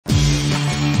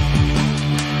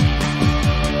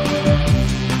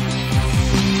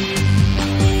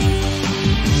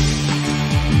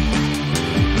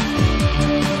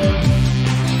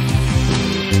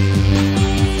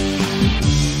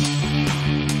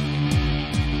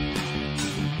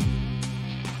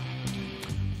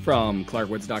From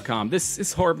ClarkWoods.com. This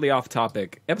is Horribly Off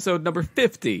Topic, episode number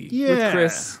 50 Yeah. with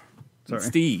Chris and Sorry.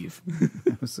 Steve.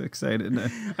 I was so excited.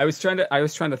 I was trying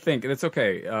to think, and it's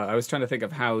okay. I was trying to think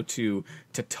of how to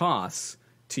toss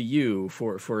to you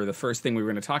for the first thing we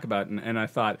were going to talk about, and I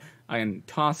thought I can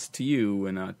toss to you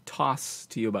and toss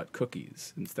to you about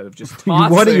cookies instead of just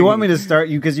tossing. What do you want me to start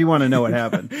you? Because you want to know what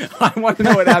happened. I want to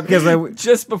know what happened. Because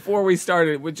just before we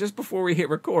started, just before we hit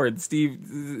record, Steve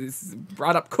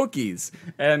brought up cookies,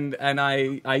 and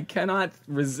I cannot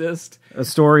resist a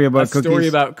story about cookies. Story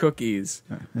about cookies,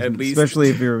 at least, especially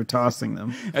if you're tossing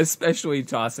them. Especially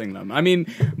tossing them. I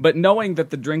mean, but knowing that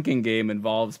the drinking game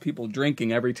involves people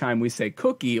drinking every time we say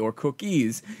cookie or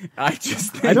cookies, I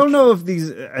just think I don't know if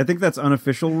these. I think that's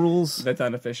unofficial rules. That's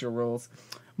unofficial rules.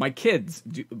 My kids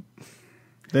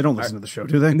They don't listen to the show,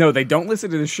 do they? No, they don't listen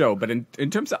to the show. But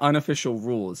in terms of unofficial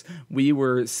rules, we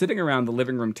were sitting around the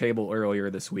living room table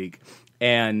earlier this week,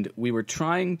 and we were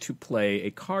trying to play a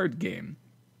card game.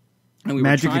 And we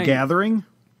Magic were the Gathering?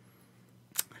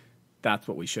 That's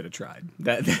what we should have tried.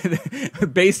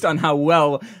 That based on how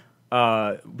well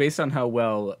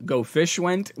Go Fish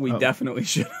went, we definitely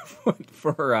should have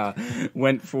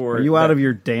went for. Are you out of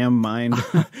your damn mind?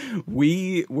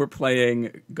 We were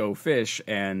playing Go Fish,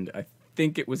 and I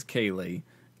think it was Kaylee.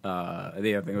 I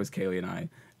think it was Kaylee and I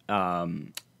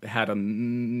had a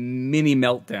mini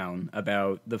meltdown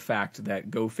about the fact that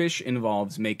Go Fish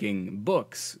involves making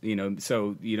books.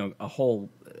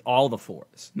 All the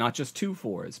fours, not just 2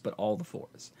 fours, but all the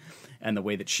fours, and the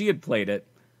way that she had played it.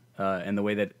 And the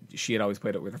way that she had always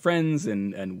played it with her friends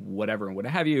and whatever and what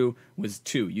have you was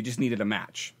 2. You just needed a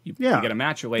match. You get a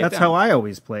match, you lay it down. That's how I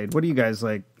always played. What do you guys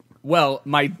like? Well,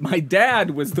 my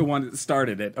dad was the one that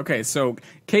started it. Okay, so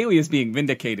Kaylee is being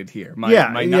vindicated here.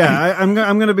 I'm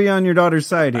going to be on your daughter's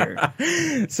side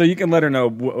here. So you can let her know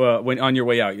when on your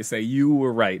way out. You say you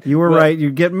were right. You were right. You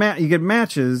get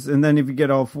matches, and then if you get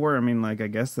all 4, I mean, like I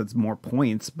guess that's more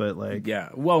points. But like, yeah.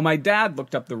 Well, my dad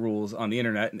looked up the rules on the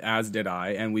internet, as did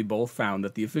I, and we both found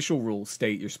that the official rules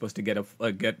state you're supposed to get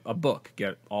a book,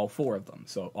 get all 4 of them.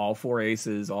 So all 4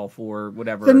 aces, all 4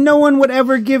 whatever. Then no one would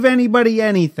ever give anybody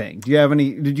anything. Do you have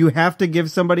any? Did you have to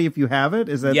give somebody if you have it?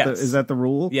 Is that is that the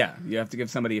rule? Yeah, you have to give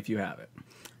somebody if you have it.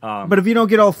 But if you don't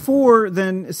get all 4,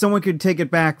 then someone could take it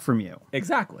back from you.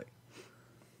 Exactly.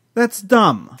 That's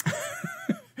dumb.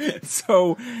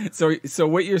 So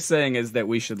what you're saying is that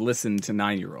we should listen to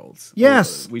 9-year-olds.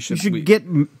 Yes, we should get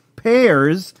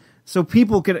pairs so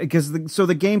people could so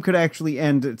the game could actually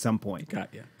end at some point.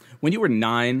 Got you. When you were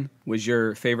 9, was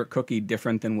your favorite cookie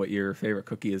different than what your favorite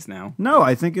cookie is now? No,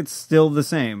 I think it's still the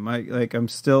same. I'm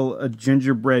still a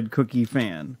gingerbread cookie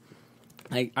fan.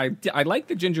 I like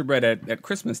the gingerbread at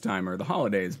Christmas time or the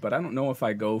holidays, but I don't know if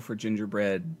I go for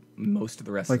gingerbread most of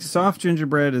the rest of the time. Soft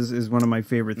gingerbread is one of my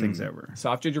favorite things ever.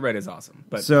 Soft gingerbread is awesome.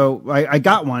 But so I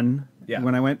got one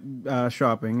when I went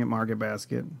shopping at Market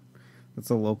Basket. That's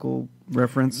a local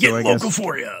reference. Get so I local guess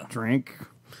for you. Drink.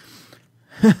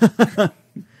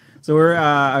 So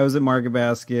I was at Market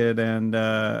Basket and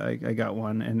I got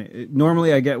one, and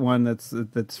normally I get one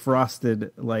that's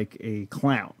frosted like a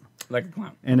clown. Like a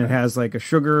clown. And it has like a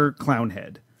sugar clown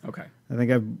head. Okay. I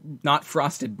think I've... Not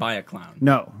frosted by a clown.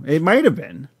 No, it might have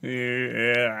been.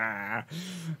 Yeah.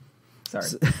 Sorry.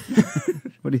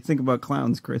 What do you think about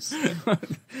clowns, Chris?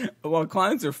 Well,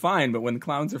 clowns are fine, but when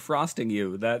clowns are frosting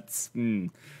you, that's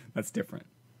different.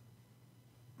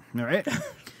 All right.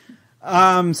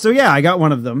 So yeah, I got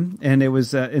one of them, and it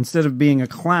was instead of being a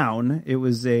clown, it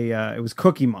was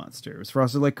Cookie Monster. It was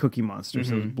frosted like Cookie Monster,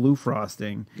 so it was blue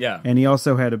frosting. Yeah, and he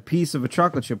also had a piece of a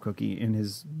chocolate chip cookie in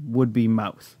his would-be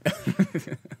mouth.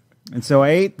 And so I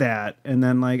ate that, and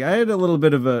then I had a little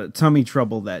bit of a tummy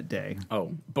trouble that day.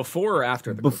 Oh, before or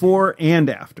after the before cookie?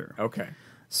 And after. Okay.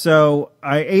 So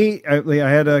I ate. I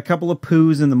had a couple of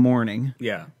poos in the morning.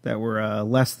 Yeah, that were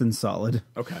less than solid.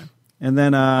 Okay. And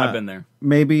then I've been there.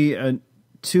 Maybe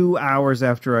 2 hours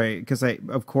after because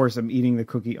of course I'm eating the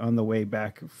cookie on the way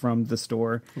back from the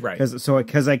store, right?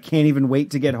 Because I can't even wait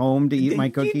to get home to eat my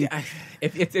cookie.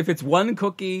 If it's one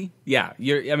cookie, yeah,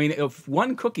 if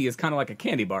one cookie is kind of like a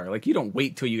candy bar, like you don't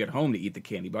wait till you get home to eat the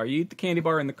candy bar. You eat the candy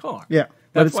bar in the car. Yeah,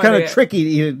 but it's kind of tricky to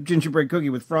eat a gingerbread cookie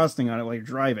with frosting on it while you're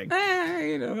driving.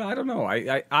 I don't know.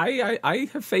 I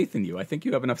have faith in you. I think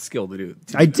you have enough skill to do.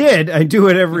 I do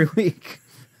it every week.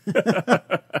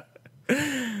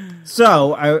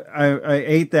 So I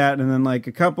ate that, and then a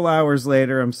couple hours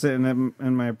later, I'm sitting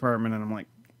in my apartment, and I'm like,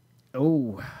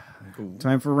 oh,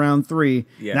 time for round 3.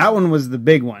 Yeah. That one was the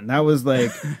big one. That was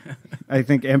I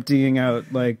think emptying out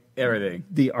everything,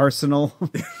 the arsenal.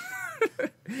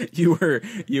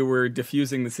 You were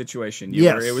diffusing the situation.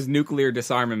 Yes. It was nuclear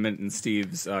disarmament in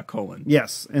Steve's colon.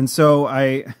 Yes, and so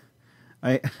I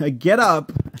get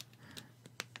up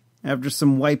after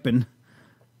some wiping,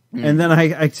 and then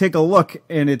I take a look,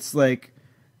 and it's like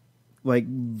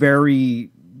very.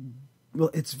 Well,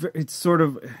 it's sort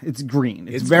of green.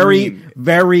 It's very green.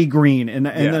 Very green, and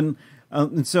then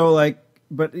and so like,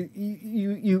 but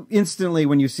you instantly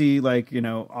when you see like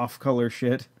off color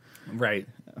shit, Right.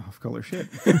 off color shit.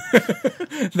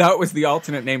 That was the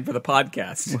alternate name for the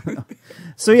podcast.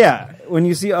 So yeah, when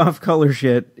you see off color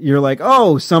shit, you're like,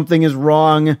 oh, something is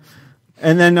wrong,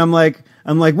 and then I'm like,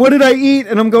 what did I eat?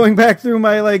 And I'm going back through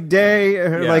my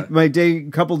day, my day,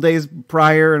 couple days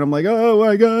prior, and I'm like, oh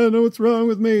my god, what's wrong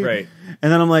with me? Right.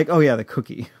 And then I'm like, oh yeah, the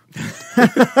cookie.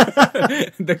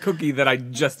 The cookie that I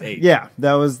just ate. Yeah,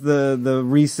 that was the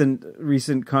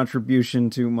recent contribution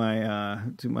to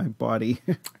my body.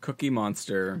 Cookie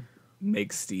Monster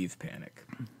makes Steve panic.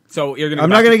 So you're gonna. I'm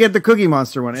not gonna get the Cookie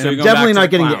Monster one, and So I'm you're going definitely back to not the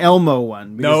getting the clown. Elmo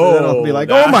one. Because No, then I'll be like,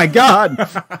 that- oh my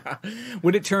god.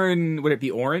 Would it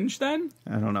be orange then?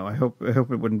 I don't know. I hope it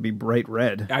wouldn't be bright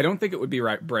red. I don't think it would be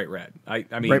bright red. I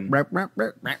mean,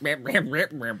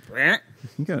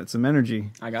 You got some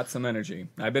energy. I got some energy.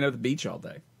 I've been at the beach all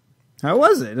day. How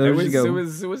was it?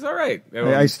 It was all right.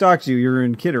 I stalked you. You were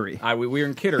in Kittery. We were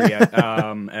in Kittery at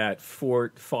at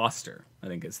Fort Foster, I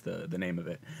think is the name of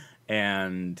it.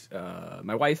 And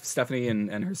my wife Stephanie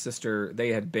and her sister, they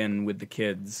had been with the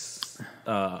kids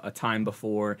a time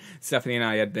before. Stephanie and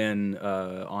I had been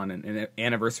on an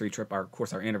anniversary trip. Our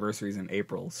anniversary is in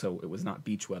April, so it was not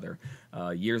beach weather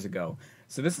years ago.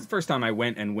 So this is the first time I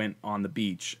went on the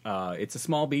beach. It's a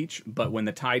small beach, but when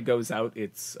the tide goes out,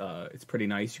 it's pretty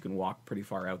nice. You can walk pretty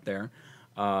far out there.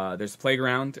 There's a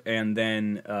playground, and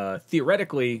then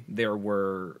theoretically there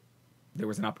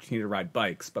was an opportunity to ride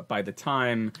bikes, but by the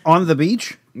time... On the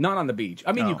beach? Not on the beach.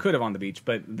 I mean, Oh. you could have on the beach,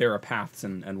 but there are paths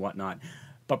and whatnot.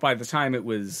 But by the time it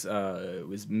was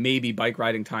maybe bike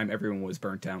riding time, everyone was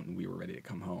burnt out and we were ready to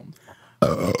come home.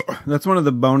 That's one of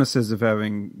the bonuses of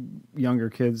having younger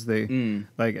kids. They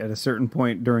like at a certain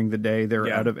point during the day they're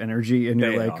Yeah. out of energy, and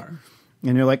They you're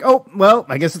like, are. oh well,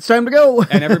 I guess it's time to go.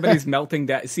 And everybody's melting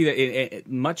down. See, that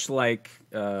much like...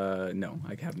 no,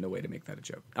 I have no way to make that a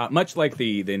joke. Much like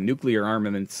the nuclear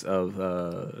armaments of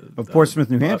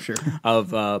Portsmouth, New Hampshire.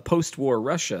 of post-war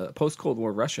Russia, post-Cold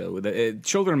War Russia, with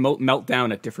children melt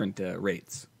down at different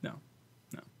rates.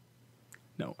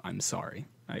 No, I'm sorry.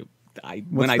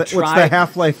 What's the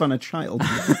half-life on a child?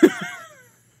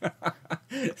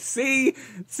 See,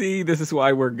 this is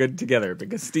why we're good together,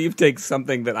 because Steve takes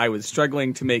something that I was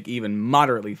struggling to make even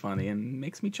moderately funny and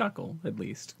makes me chuckle, at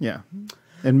least. Yeah.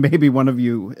 And maybe one of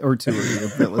you or two of you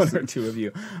that One listen. or two of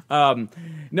you.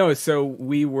 No, so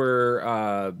we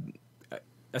were,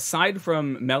 aside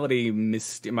from Melody,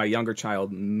 my younger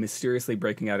child, mysteriously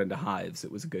breaking out into hives,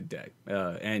 it was a good day.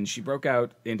 And she broke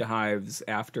out into hives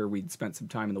after we'd spent some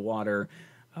time in the water.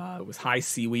 It was high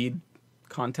seaweed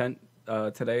content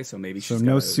today, so maybe So she's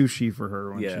no got a- sushi for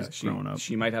her when she's grown up.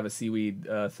 She might have a seaweed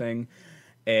thing,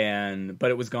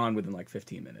 but it was gone within like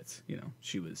 15 minutes.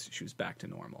 She was back to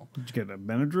normal. Did you get a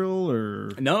Benadryl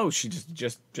or? No, she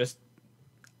just.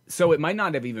 So it might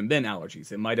not have even been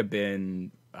allergies. It might have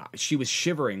been she was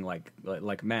shivering like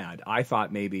mad. I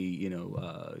thought maybe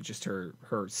just her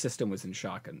system was in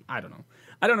shock, and I don't know.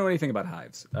 I don't know anything about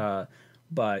hives,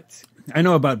 but I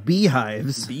know about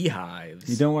beehives. beehives.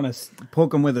 You don't want to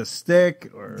poke them with a stick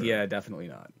or Yeah, definitely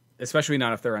not. Especially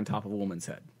not if they're on top of a woman's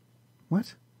head.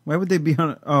 what? Why would they be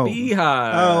on?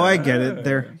 Beehive. Oh, I get it.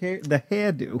 The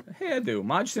hairdo. Hairdo.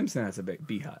 Marge Simpson has a big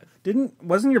beehive.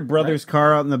 Wasn't your brother's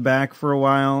car out in the back for a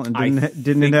while and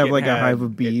didn't it have like a hive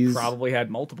of bees? It probably had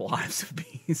multiple hives of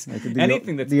bees. The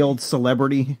Anything that's the old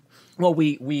celebrity. well,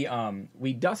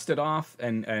 we dusted off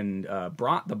and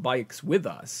brought the bikes with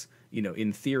us.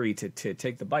 In theory to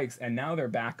take the bikes, and now they're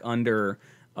back under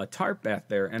a tarp back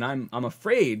there, and I'm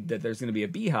afraid that there's going to be a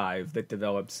beehive that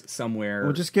develops somewhere.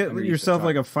 Well, just get underneath the yourself tarp.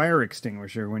 like a fire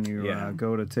extinguisher when you Yeah.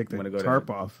 go to take I'm the gonna go tarp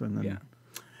to- off, and then Yeah,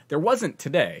 there wasn't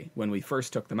today when we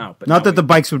first took them out, but not now that the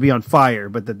bikes would be on fire,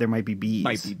 but that there might be bees.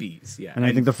 might be bees. Yeah, And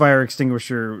I think the fire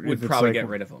extinguisher would if it's probably like get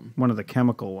rid of them. one of the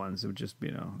chemical ones. It would just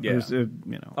Yeah.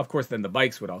 yeah. Of course, then the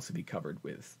bikes would also be covered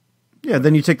with. Yeah,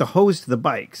 then you take the hose to the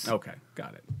bikes. Okay,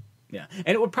 got it. Yeah, and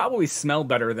it would probably smell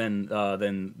better than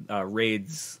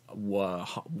Raid's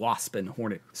wasp and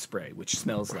hornet spray, which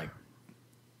smells like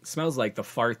smells like the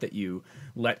fart that you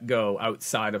let go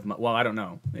outside of my, well, I don't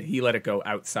know. He let it go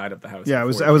outside of the house. Yeah, I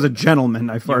was a gentleman.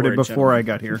 I were a farted before gentleman. I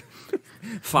got here.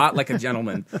 Fought like a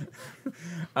gentleman.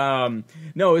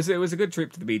 No, it was a good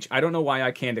trip to the beach. I don't know why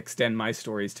I can't extend my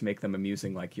stories to make them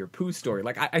amusing like your poo story.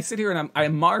 Like I sit here and I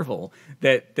marvel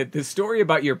that the story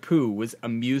about your poo was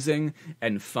amusing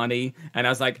and funny, and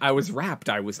I was rapt.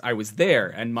 I was there,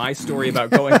 and my story about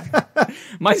going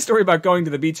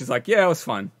to the beach is like, yeah, it was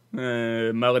fun.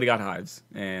 Melody got hives,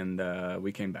 and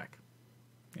we came back.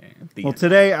 Yeah, the Well, end.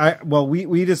 today,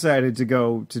 we decided to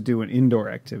go to do an indoor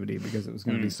activity because it was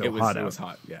going to be so hot It out. was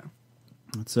hot, yeah.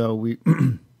 So we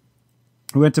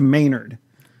we went to Maynard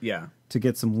Yeah. to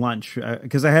get some lunch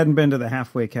because I hadn't been to the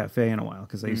Halfway Cafe in a while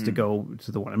because I used to go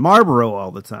to the one in Marlboro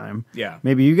all the time. Yeah.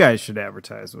 Maybe you guys should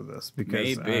advertise with us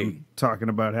because Maybe. I'm talking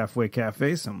about Halfway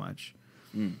Cafe so much.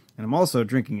 And I'm also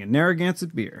drinking a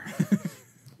Narragansett beer.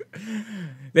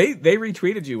 They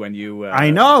retweeted you when you I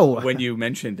know. when you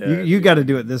mentioned You got to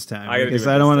do it this time I gotta do because it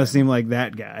I don't this want to time. seem like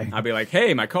that guy. I'll be like,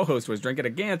 hey, my co-host was drinking a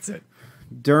Gansett.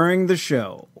 During the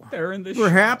show. They're in the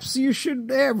Perhaps you should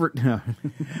ever. No.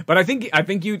 But I think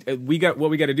you we got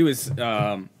to do is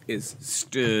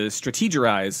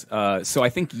strategize. So I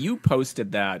think you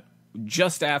posted that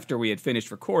just after we had finished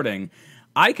recording.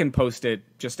 I can post it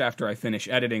just after I finish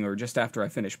editing or just after I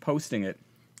finish posting it,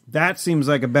 That seems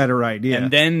like a better idea.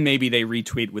 and then maybe they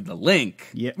retweet with the link.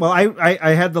 Yeah. Well,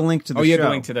 I had the link to the Oh, show. you had the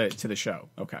link to the show.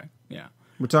 Okay, yeah,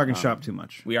 We're talking shop too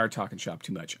much. we are talking shop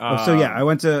too much. So yeah, I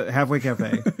went to Halfway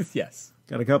Cafe. Yes.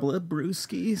 Got a couple of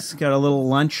brewskis. Got a little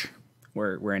lunch.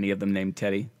 Were any of them named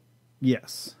Teddy?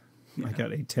 Yes. I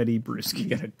got a Teddy brewski. You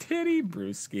got a Teddy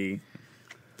Brewski.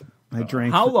 I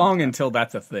drank. How long until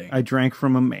that's a thing? I drank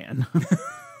from a man.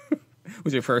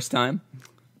 Was your first time?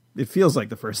 It feels like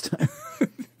the first time.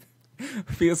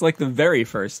 Feels like the very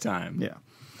first time. Yeah.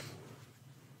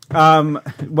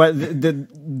 What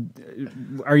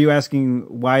are you asking?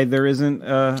 Why there isn't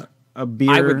a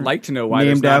beer? I would like to know why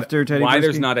named there's not, after Teddy why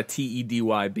there's Bruschi? not a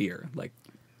TEDY beer like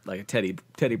a Teddy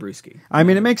Brewski. I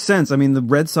mean, it makes sense. I mean, the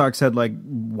Red Sox had like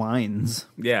wines,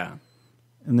 Yeah.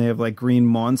 and they have like Green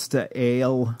Monster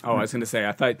Ale. Oh, I was going to say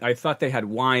I thought they had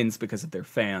wines because of their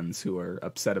fans who are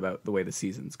upset about the way the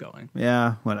season's going.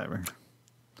 Yeah, whatever.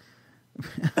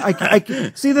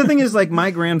 I see. The thing is, like, my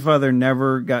grandfather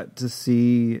never got to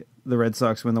see the Red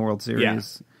Sox win the World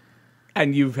Series.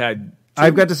 And you've had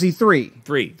I've got to see three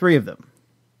of them.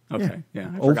 Okay.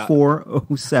 Yeah. I forgot. 04,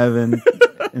 07,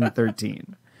 and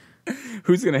 13.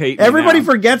 Who's going to hate me Everybody now?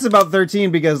 forgets about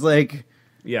 13 because, like,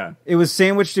 Yeah. it was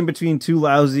sandwiched in between two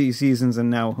lousy seasons and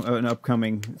now an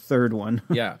upcoming third one.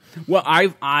 Yeah. Well,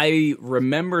 I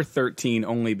remember 13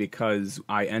 only because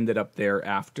I ended up there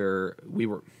after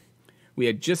we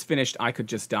had just finished I Could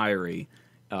Just Diary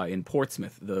in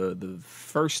Portsmouth, the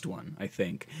first one, I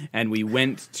think. And we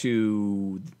went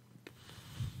to,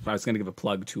 I was going to give a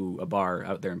plug to a bar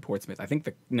out there in Portsmouth. I think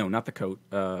not the Coat,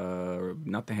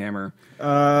 not the Hammer.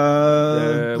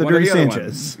 The one of Dirty the other Sanchez.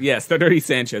 ones. Yes, the Dirty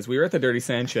Sanchez. We were at the Dirty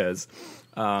Sanchez.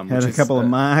 Had a couple of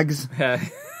mags,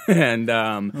 and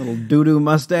little doo-doo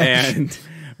mustache. and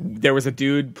there was a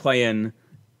dude playing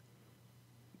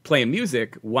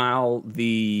music while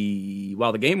the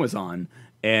game was on,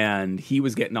 and he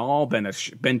was getting all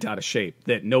bent out of shape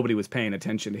that nobody was paying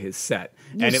attention to his set.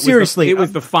 And Seriously, it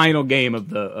was the final game of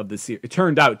the series. It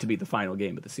turned out to be the final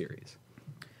game of the series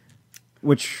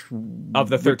Which of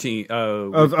the 13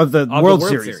 of the World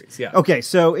Series. Yeah. Okay,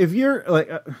 so if you're like,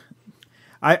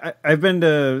 I've been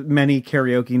to many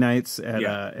karaoke nights at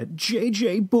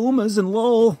JJ Boomas and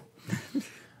Lowell.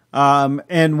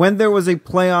 And when there was a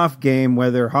playoff game,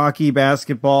 whether hockey,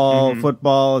 basketball,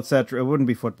 football, etc., it wouldn't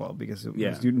be football because it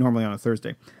was normally on a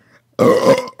Thursday.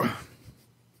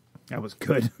 That was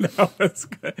good. That was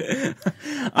good.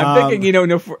 I'm thinking,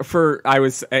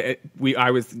 I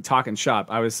was talking shop.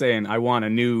 I was saying I want a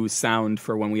new sound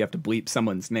for when we have to bleep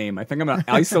someone's name. I think I'm gonna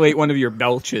isolate one of your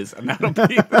belches, and that'll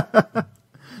be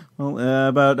Well,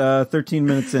 about 13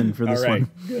 minutes in for this all right. one.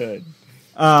 Good.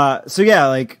 So yeah,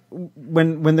 like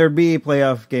when there'd be a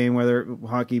playoff game, whether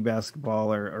hockey,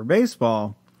 basketball, or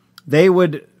baseball, they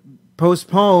would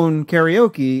postpone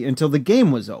karaoke until the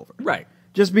game was over. Right.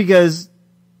 Just because,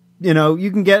 you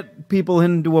can get people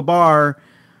into a bar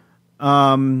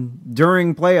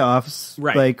during playoffs,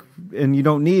 Right. like, and you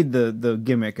don't need the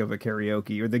gimmick of a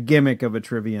karaoke or the gimmick of a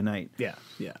trivia night. Yeah.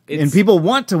 Yeah. And people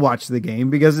want to watch the game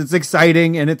because it's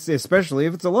exciting, and it's especially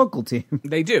if it's a local team.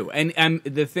 They do, and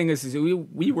the thing is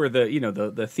we were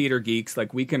the the theater geeks.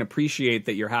 Like, we can appreciate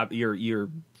that you're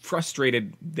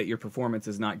frustrated that your performance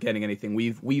is not getting anything.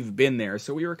 We've been there,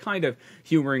 so we were kind of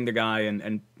humoring the guy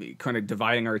and kind of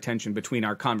dividing our attention between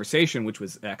our conversation, which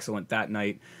was excellent that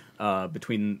night,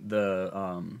 between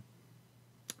the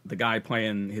guy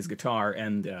playing his guitar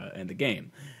and the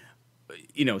game.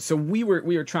 You know, so we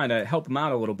were trying to help him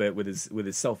out a little bit with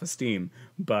his self-esteem,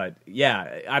 but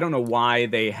yeah, I don't know why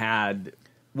they had.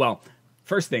 Well,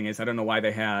 first thing is, I don't know why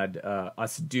they had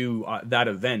us do that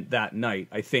event that night.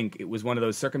 I think it was one of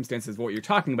those circumstances, what you're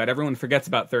talking about. Everyone forgets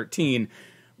about 13.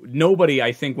 Nobody,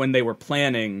 I think, when they were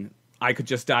planning I Could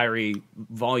Just Diary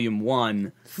Volume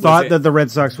 1... thought that the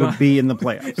Red Sox would be in the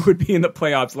playoffs. It would be in the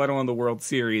playoffs, let alone the World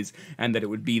Series, and that it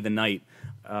would be the night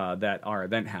that our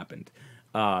event happened.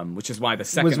 Which is why the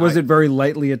second... Was it very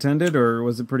lightly attended, or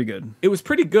was it pretty good? It was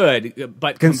pretty good,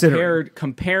 but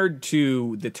compared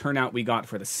to the turnout we got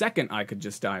for the second I Could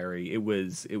Just Diary, it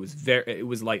was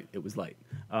light.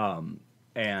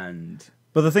 And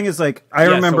but the thing is, like, I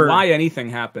remember... So why anything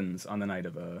happens on the night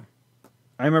of a...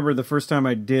 I remember the first time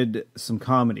I did some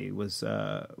comedy was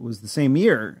the same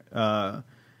year,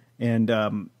 and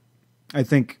I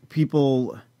think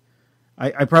people...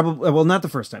 I probably, well, not the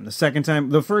first time. The second time,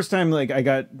 the first time, like, I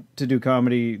got to do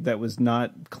comedy that was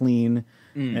not clean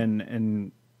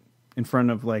and in front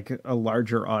of like a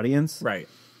larger audience, right?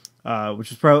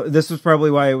 Which was this was probably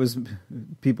why it was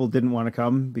people didn't want to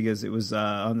come, because it was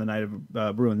on the night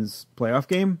of Bruins playoff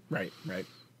game, right.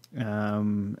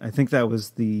 I think that was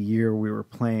the year we were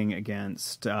playing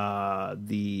against not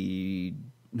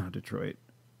Detroit,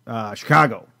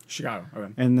 Chicago.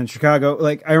 Okay. And then Chicago,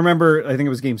 like, I remember, I think it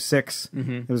was Game 6.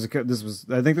 Mm-hmm.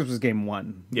 I think this was Game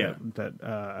 1. Yeah, that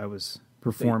I was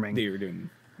performing. That you were doing.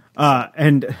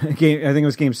 And I think it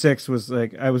was Game 6. Was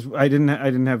like I didn't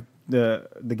have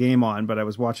the game on, but I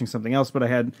was watching something else. But I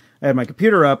had my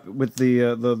computer up with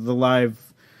the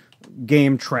live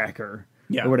game tracker.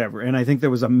 Yeah. Or whatever, and I think there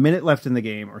was a minute left in the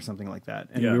game or something like that,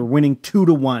 and yeah. we were winning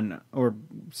 2-1. Or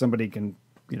somebody can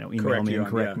email me and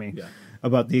correct me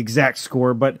about the exact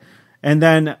score, and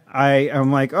then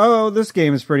I'm like, oh, this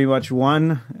game is pretty much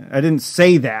won. I didn't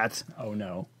say that. Oh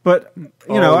no! But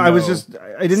I was just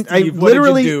Steve, I literally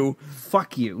what did you do?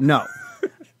 Fuck you. No,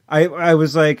 I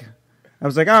was like,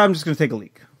 I'm just gonna take a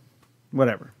leak,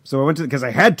 whatever. So I went because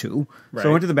I had to. Right. So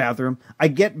I went to the bathroom. I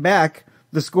get back.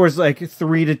 The score's like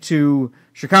 3-2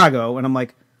 Chicago, and I'm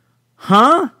like,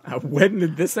 huh? When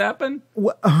did this happen?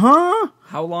 Huh?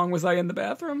 How long was I in the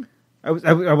bathroom? I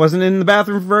wasn't in the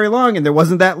bathroom for very long, and there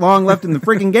wasn't that long left in the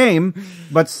freaking game.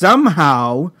 But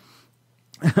somehow,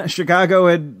 Chicago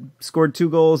had scored 2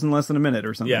 goals in less than a minute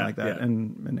or something like that,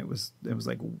 and it was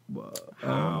like, whoa.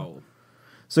 How?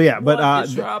 So yeah, but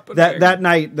that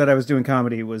night that I was doing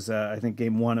comedy was I think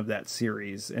Game 1 of that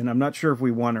series, and I'm not sure if we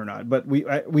won or not, but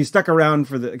we stuck around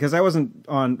for because I wasn't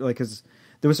on, like, because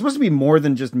there was supposed to be more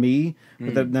than just me,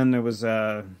 but then there was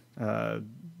I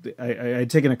had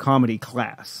taken a comedy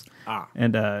class,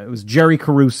 and it was Jerry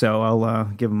Caruso. I'll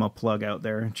give him a plug out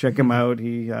there. Check him out.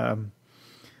 He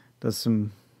does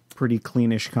some pretty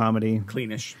cleanish comedy.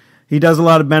 Cleanish. He does a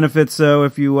lot of benefits, so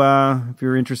if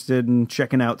you're interested in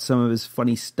checking out some of his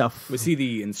funny stuff. Was he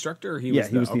the instructor? He was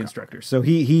the instructor. So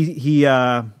he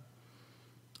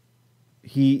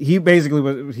basically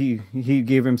was he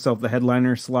gave himself the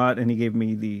headliner slot, and he gave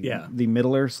me the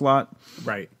middler slot.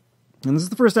 Right. And this is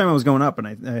the first time I was going up, and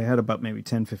I had about maybe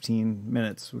 10, 15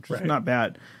 minutes, which was not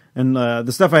bad. And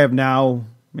the stuff I have now,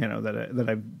 that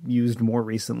I've used more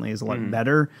recently, is a lot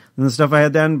better than the stuff I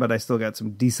had then, but I still got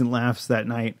some decent laughs that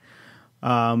night.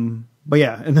 But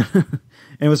yeah, and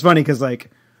it was funny because,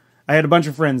 like, I had a bunch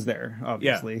of friends there,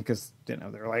 obviously, because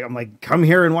they're like, I'm like, come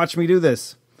here and watch me do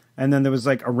this. And then there was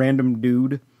like a random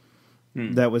dude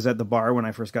that was at the bar when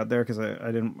I first got there, because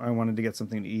I wanted to get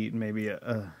something to eat and maybe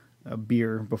a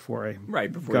beer before I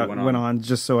went on,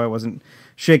 just so I wasn't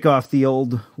shake off the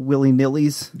old willy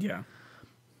nillies. Yeah,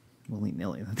 willy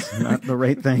nilly. That's not the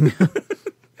right thing.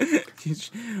 At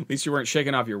least you weren't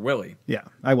shaking off your willy. Yeah,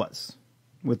 I was.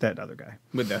 With that other guy.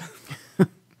 With the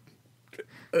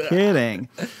kidding.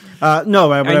 No,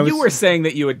 but and you were saying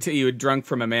that you had drunk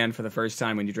from a man for the first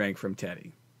time when you drank from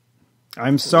Teddy.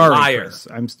 I'm sorry, Liar. Chris.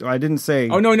 I didn't say.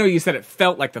 Oh no, you said it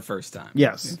felt like the first time.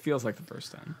 Yes, it feels like the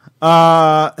first time.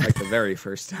 Like the very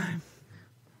first time.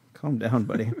 Calm down,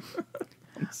 buddy.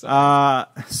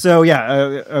 So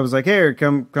yeah, I was like, hey,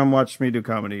 come watch me do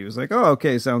comedy. He was like, oh,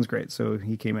 okay, sounds great. So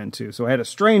he came in too. So I had a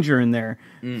stranger in there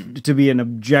to be an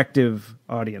objective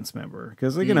audience member,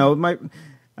 because I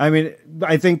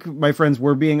think my friends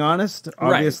were being honest,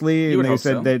 obviously, and they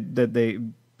said that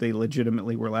they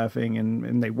legitimately were laughing,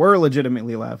 and they were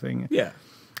legitimately laughing. Yeah.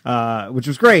 which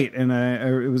was great, and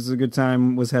it was a good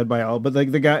time. Was had by all, but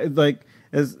like the guy, like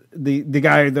as the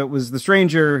guy that was the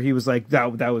stranger, he was like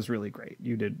that was really great.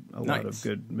 You did a lot of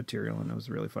good material, and it was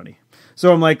really funny.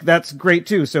 So I'm like, that's great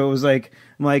too. So it was like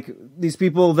I'm like these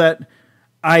people that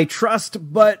I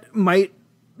trust, but might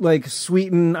like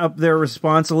sweeten up their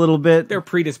response a little bit. They're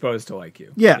predisposed to like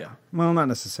you. Yeah. Well, not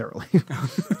necessarily.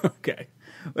 Okay.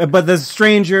 But the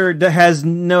stranger has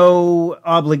no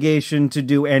obligation to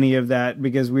do any of that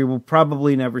because we will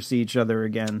probably never see each other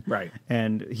again. Right.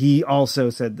 And he also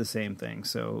said the same thing,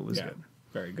 so it was good.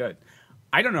 Very good.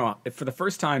 I don't know, for the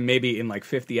first time maybe in like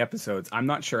 50 episodes, I'm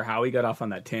not sure how we got off on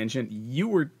that tangent. You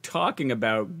were talking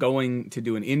about going to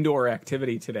do an indoor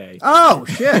activity today. Oh,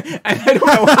 shit. And I don't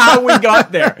know how we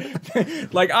got there.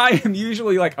 Like, I am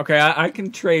usually like, okay, I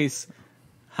can trace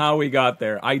how we got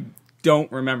there. I don't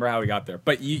remember how we got there,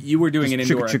 but you were doing an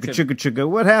indoor activity. Chugga.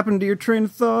 What happened to your train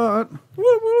of thought?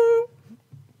 Woo woo.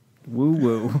 Woo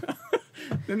woo.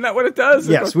 Isn't that what it does?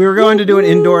 Yes, we were going to do an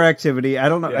indoor activity. I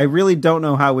don't know. Yeah. I really don't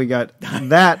know how we got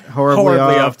that horribly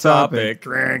off topic.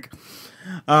 Drink.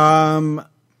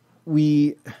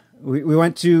 We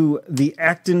went to the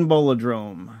Acton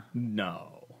Bolodrome.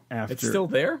 No. After. It's still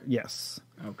there? Yes.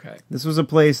 Okay. This was a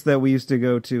place that we used to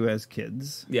go to as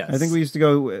kids. Yes. I think we used to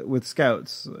go with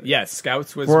Scouts. Yes,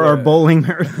 Scouts was for our bowling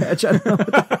merit badge. I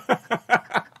don't know.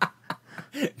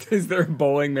 Is there a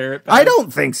bowling merit badge? I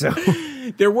don't think so.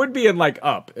 There would be in like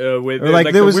Up with like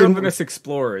there the was Wilderness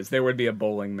Explorers. There would be a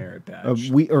bowling merit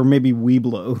badge. Or maybe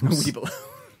Weeblos. Weeblos.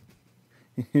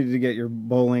 You needed to get your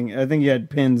bowling. I think you had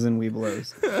pins and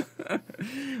Weeblos.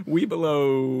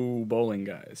 Weeblo bowling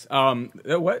guys.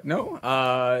 What?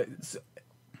 No.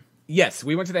 Yes,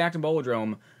 we went to the Acton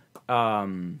Bolodrome.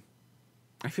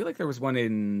 I feel like there was one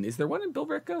in. Is there one in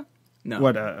Billerica? No.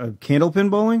 What, a candlepin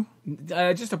bowling?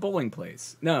 Just a bowling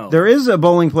place. No. There is a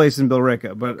bowling place in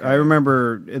Billerica, but okay. I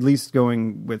remember at least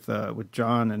going with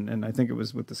John, and I think it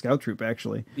was with the Scout Troop,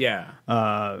 actually. Yeah.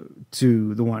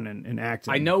 To the one in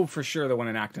Acton. I know for sure the one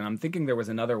in Acton. I'm thinking there was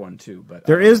another one, too. But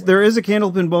there is a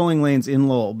candlepin bowling lanes in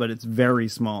Lowell, but it's very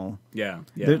small. Yeah.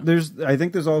 I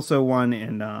think there's also one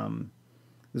in...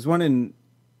 there's one in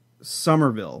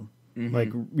Somerville. Mm-hmm.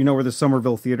 Like, you know where the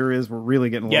Somerville Theater is? We're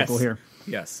really getting local here.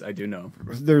 Yes, I do know.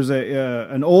 There's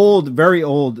an old, very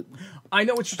old. I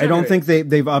know what you're talking about. I don't think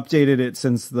they've updated it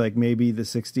since like maybe the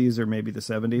 60s or maybe the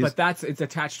 70s. But it's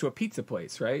attached to a pizza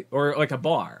place, right? Or like a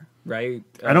bar, right?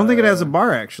 I don't think it has a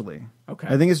bar actually. Okay.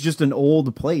 I think it's just an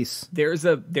old place. There's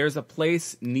a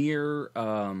place near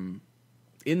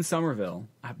in Somerville.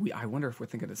 I wonder if we're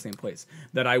thinking of the same place.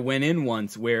 That I went in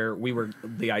once where we were.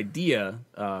 The idea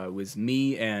was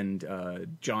me and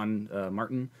John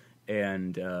Martin.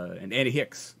 And Andy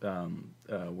Hicks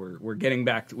were getting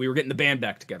back. We were getting the band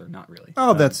back together. Not really.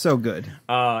 Oh, that's so good.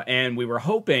 And we were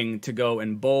hoping to go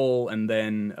and bowl and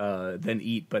then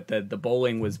eat, but the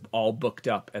bowling was all booked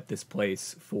up at this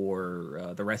place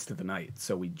for the rest of the night.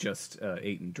 So we just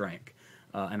ate and drank.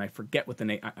 And I forget what the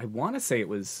name. I want to say it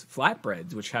was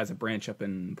Flatbreads, which has a branch up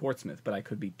in Portsmouth, but I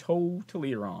could be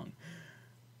totally wrong.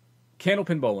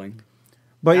 Candlepin bowling.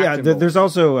 But yeah, there's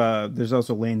also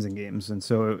lanes and games, and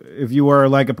so if you are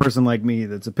like a person like me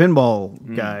that's a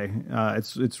pinball guy,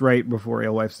 it's right before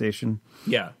Alewife Station.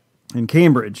 Yeah, in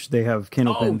Cambridge they have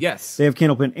candlepin. Oh yes, they have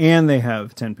candlepin and they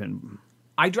have 10-pin.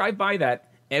 I drive by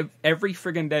that every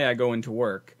friggin' day. I go into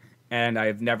work, and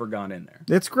I've never gone in there.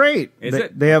 It's great.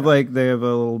 It? They have a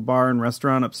little bar and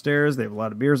restaurant upstairs. They have a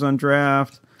lot of beers on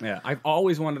draft. Yeah, I've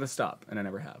always wanted to stop, and I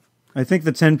never have. I think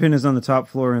the 10-pin is on the top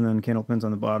floor and then candlepin's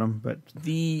on the bottom, but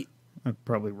I'm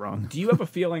probably wrong. Do you have a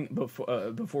feeling,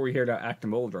 before we hear to Acton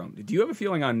Bolodrome, do you have a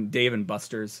feeling on Dave &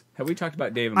 Buster's? Have we talked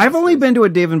about Dave & Buster's? I've only been to a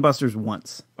Dave & Buster's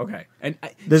once. Okay. And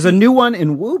there's a new one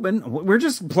in Woburn. We're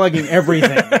just plugging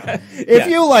everything. If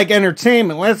you like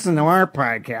entertainment, listen to our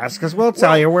podcast, because we'll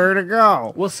tell you where to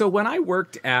go. Well, so when I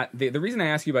worked at, the reason I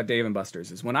ask you about Dave &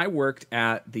 Buster's is when I worked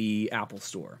at the Apple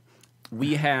Store,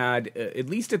 we had, at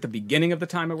least at the beginning of the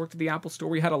time I worked at the Apple Store,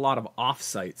 we had a lot of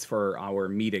off-sites for our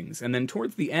meetings. And then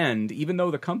towards the end, even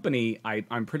though the company,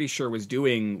 I'm pretty sure, was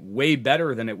doing way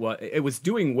better than it was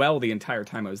doing well the entire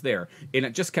time I was there, and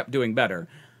it just kept doing better.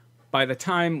 By the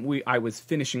time I was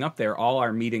finishing up there, all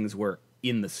our meetings were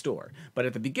in the store. But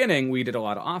at the beginning, we did a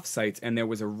lot of off-sites, and there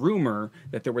was a rumor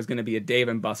that there was going to be a Dave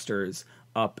 & Buster's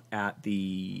up at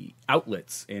the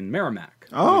outlets in Merrimack,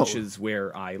 which is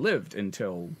where I lived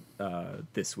until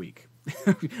this week,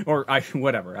 or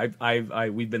whatever.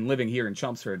 We've been living here in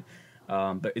Chelmsford,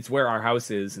 but it's where our house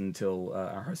is until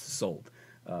our house is sold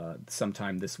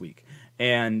sometime this week.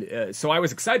 And so I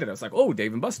was excited. I was like, "Oh,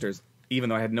 Dave & Buster's." even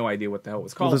though I had no idea what the hell it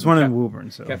was called. Well, there's one in Woburn,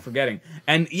 so kept forgetting.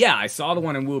 And yeah, I saw the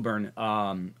one in Woburn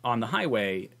on the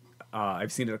highway.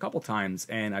 I've seen it a couple times,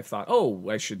 and I thought, oh,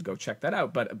 I should go check that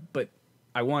out. But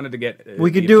I wanted to get. We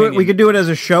could do it. We could do it as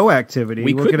a show activity.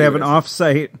 We could have an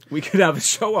off-site. We could have a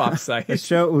show off-site. A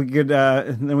show. We could.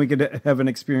 Then we could have an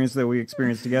experience that we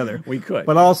experienced together. We could.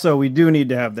 But also, we do need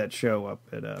to have that show up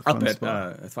at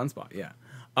Fun Spot. Yeah.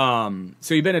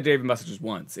 So you've been at Dave & Buster's just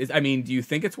once. Do you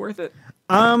think it's worth it?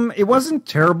 It wasn't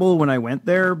terrible when I went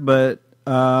there, but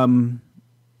I don't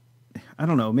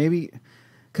know. Maybe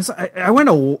because I went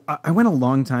a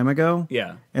long time ago.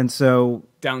 Yeah. And so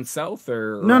down south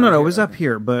or no, it was up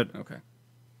here, but okay.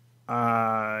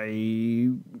 I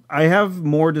have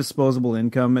more disposable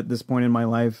income at this point in my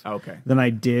life. Okay. Than I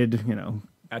did,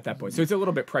 at that point. So it's a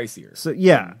little bit pricier. So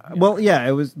yeah. Well, yeah,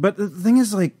 it was. But the thing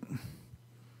is, like,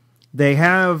 they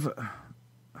have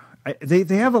they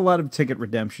have a lot of ticket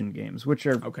redemption games, which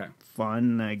are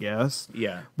fun, I guess.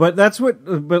 Yeah. But that's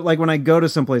what. But like when I go to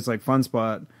someplace like Fun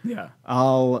Spot, yeah,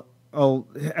 I'll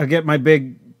get my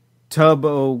big tub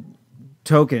of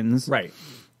tokens, right,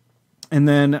 and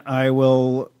then I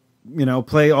will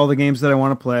play all the games that I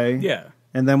want to play. Yeah.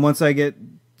 And then once I get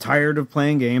tired of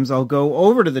playing games, I'll go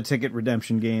over to the ticket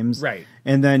redemption games. Right.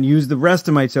 And then use the rest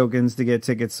of my tokens to get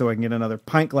tickets so I can get another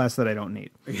pint glass that I don't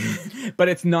need. But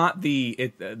it's not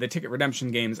the ticket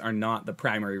redemption games are not the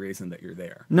primary reason that you're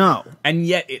there. No. And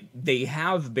yet they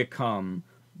have become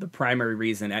the primary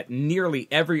reason at nearly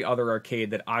every other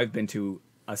arcade that I've been to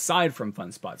aside from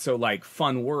Fun Spot. So like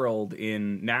Fun World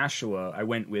in Nashua, I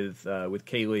went with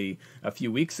Kaylee a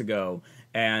few weeks ago,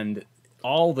 and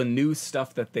all the new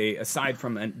stuff that they, aside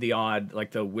from the odd,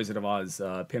 like the Wizard of Oz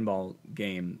pinball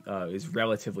game, is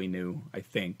relatively new, I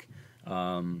think,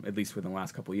 at least within the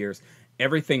last couple of years.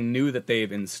 Everything new that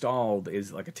they've installed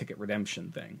is like a ticket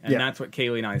redemption thing. And that's what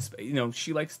Kaylee and I,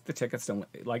 she likes the tickets,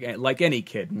 like any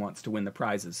kid wants to win the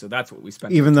prizes. So that's what we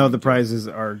spent. Even though the prizes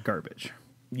are garbage.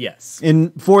 Yes.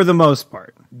 For the most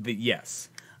part. Yes.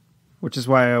 Which is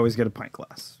why I always get a pint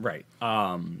glass. Right.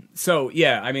 So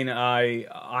yeah, I mean, I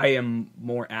am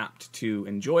more apt to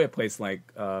enjoy a place like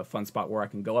Fun Spot where I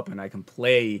can go up and I can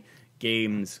play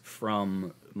games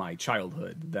from my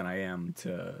childhood than I am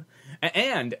to.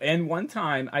 And one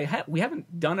time we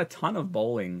haven't done a ton of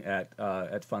bowling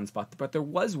at Fun Spot, but there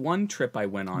was one trip I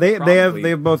went on. They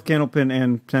have both Candlepin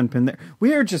and 10-pin there.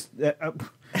 We are just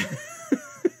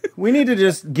we need to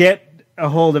just get a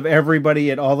hold of everybody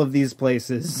at all of these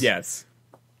places. Yes.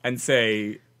 And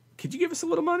say, could you give us a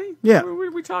little money? Yeah.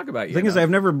 We talk about you. The thing is, I've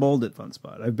never bowled at Fun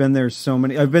Spot. I've been there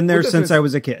I've been there since I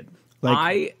was a kid.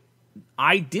 Like,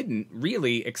 I didn't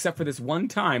really, except for this one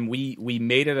time, we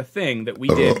made it a thing that we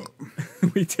did.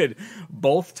 We did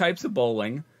both types of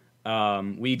bowling.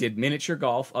 We did miniature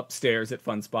golf upstairs at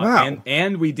Fun Spot. Wow.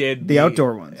 And we did the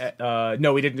outdoor ones.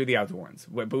 No, we didn't do the outdoor ones.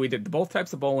 But we did both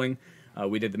types of bowling.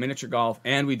 We did the miniature golf,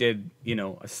 and we did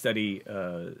a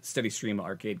steady stream of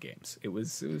arcade games. It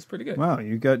was pretty good. Wow,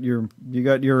 you got your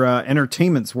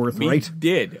entertainment's worth, right? We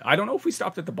did. I don't know if we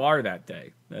stopped at the bar that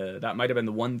day. That might have been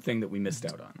the one thing that we missed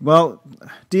out on. Well,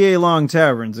 D.A. Long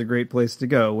Tavern's a great place to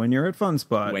go when you're at Fun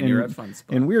Spot.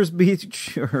 In Weirs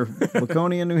Beach or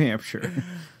Laconia, New Hampshire.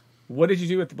 What did you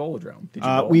do at the Bowlodrome? Did you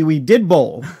bowl? We did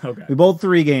bowl. Okay. We bowled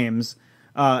 3 games.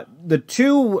 The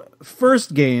 2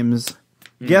 first games.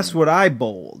 Guess what I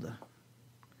bowled?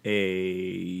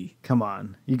 Come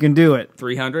on. You can do it.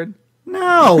 300?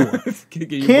 No.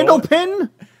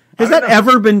 Candlepin? Has that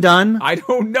ever been done? I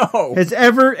don't know. Has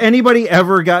anybody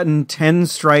ever gotten 10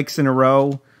 strikes in a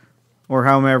row? Or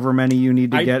however many you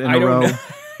need to get in a row?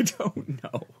 I don't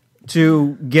know.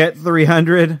 To get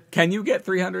 300? Can you get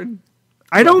 300?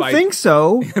 I don't think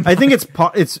so. I think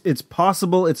it's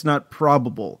possible. It's not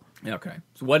probable. Okay.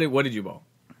 So what did you bowl?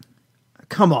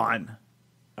 Come on.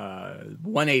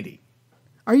 180.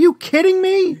 Are you kidding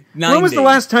me? 90. When was the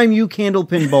last time you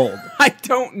candlepin bowled? I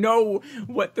don't know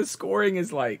what the scoring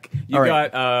is like. You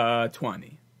got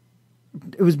 20.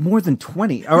 It was more than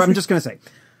 20. Or I'm just going to say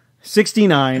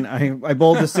 69. I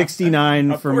bowled a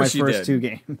 69 for my first 2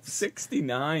 games.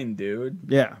 69, dude.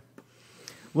 Yeah.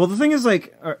 Well, the thing is,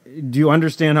 like, do you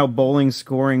understand how bowling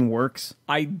scoring works?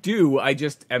 I do. I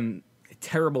just am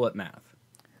terrible at math.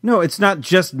 No, it's not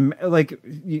just, like,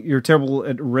 you're terrible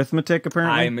at arithmetic,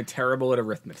 apparently. I'm terrible at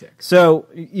arithmetic. So,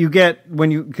 you get,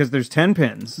 because there's 10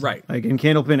 pins. Right. Like in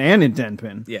Candlepin and in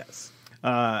 10-pin. Yes.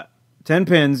 10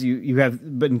 pins, you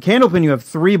have, but in Candlepin, you have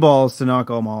 3 balls to knock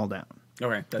them all down.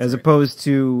 Okay. As opposed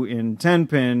to in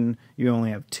 10-pin, you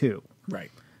only have 2. Right.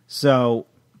 So,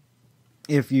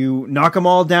 if you knock them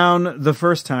all down the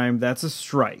first time, that's a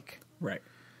strike. Right.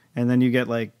 And then you get,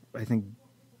 like, I think,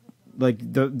 like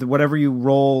the whatever you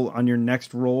roll on your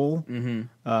next roll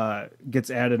Mm-hmm. gets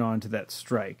added on to that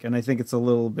strike, and I think it's a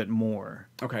little bit more.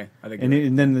 Okay, I think.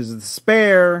 And then there's the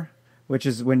spare, which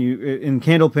is when you in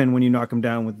Candlepin when you knock them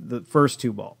down with the first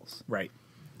 2 balls, right.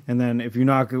 and then if you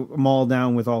knock them all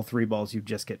down with all 3 balls, you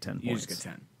just get 10 points. You just get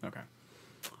 10. Okay.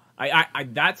 I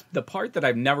that's the part that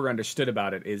I've never understood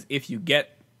about it is if you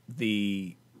get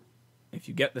the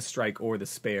strike or the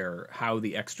spare, how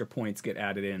the extra points get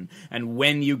added in, and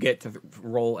when you get to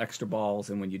roll extra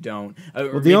balls and when you don't.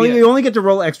 You only get to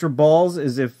roll extra balls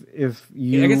is if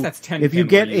you. I guess that's 10. If you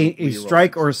get a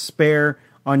strike or a spare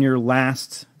on your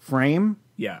last frame.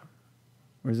 Yeah.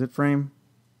 Or is it frame?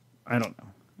 I don't know.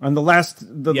 On the last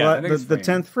the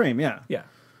 10th frame, yeah. Yeah.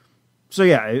 So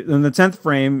yeah, in the 10th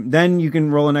frame, then you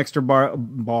can roll an extra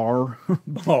bar.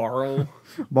 Barrel.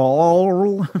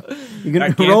 You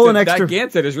can roll an extra. That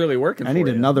Gansett is really working. I need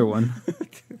you. another one.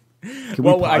 Can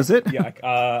we pause it? Yeah,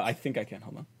 I think I can.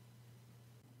 Hold on.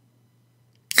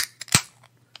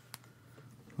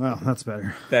 Well, that's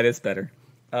better. That is better.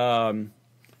 Or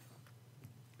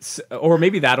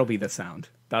maybe that'll be the sound.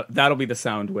 That'll be the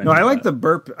sound when. No, I like the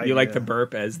burp. You like the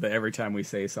burp as every time we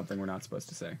say something we're not supposed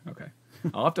to say. Okay.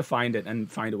 I'll have to find it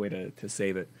and find a way to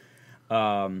save it.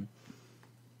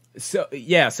 So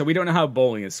we don't know how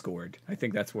bowling is scored. I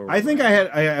think that's where I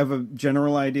have a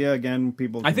general idea. Again,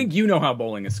 I think you know how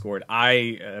bowling is scored.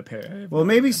 Well,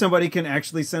 maybe somebody can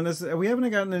actually send us. We haven't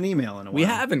gotten an email in a while. We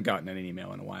haven't gotten an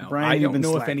email in a while. Brian, I don't know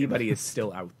if slacking. anybody is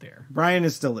still out there. Brian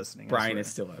is still listening. Brian is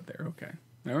still out there. Okay.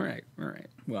 All right.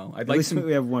 Well, At least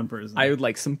we have one person. I would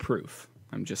like some proof.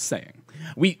 I'm just saying.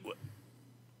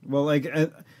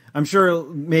 I'm sure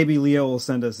maybe Leo will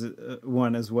send us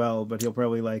one as well, but he'll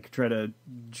probably try to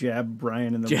jab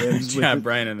Brian in the ribs.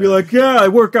 Brian in be like, yeah, I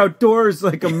work outdoors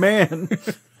like a man.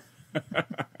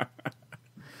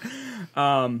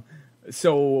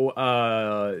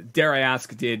 So, dare I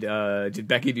ask, did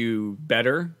Becky do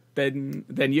better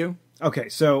than you? Okay,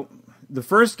 so the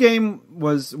first game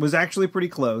was actually pretty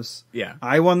close. Yeah,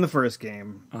 I won the first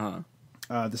game.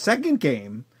 Uh-huh. The second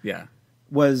game, yeah,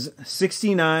 was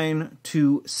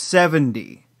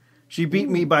 69-70. She beat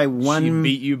me by one. She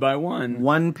beat you by one.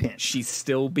 One pinch. She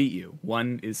still beat you.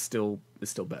 One is still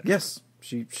better. Yes,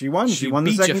 she won. She won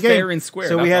the beat second you game. fair and square.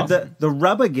 So That's we had awesome. the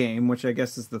rubber game, which I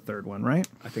guess is the third one, right?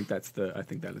 I think that is.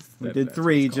 We did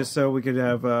 3 just so we could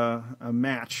have a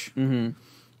match. Mm-hmm.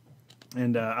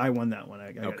 And I won that one.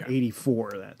 I got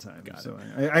 84 that time. Got so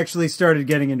I actually started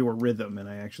getting into a rhythm, and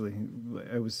I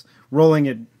was rolling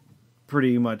it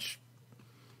pretty much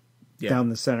down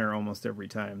the center almost every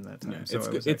time that time. Yeah, so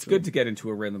it's good to get into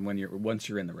a rhythm once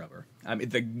you're in the rubber. I mean,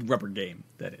 the rubber game,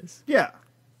 that is. Yeah.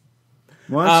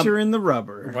 Once you're in the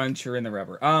rubber. Once you're in the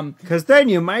rubber. Because then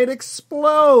you might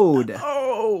explode.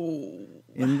 Oh.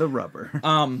 In the rubber.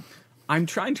 I'm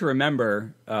trying to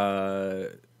remember.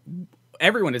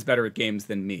 Everyone is better at games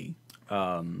than me.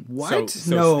 What?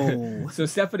 No. So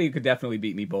Stephanie could definitely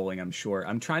beat me bowling, I'm sure.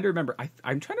 I'm trying to remember.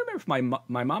 I'm trying to remember if my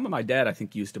mom and my dad, I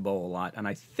think, used to bowl a lot. And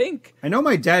I know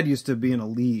my dad used to be in a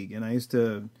league, and I used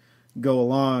to go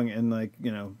along and,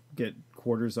 get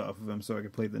quarters off of him so I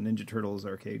could play the Ninja Turtles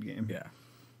arcade game. Yeah.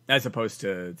 As opposed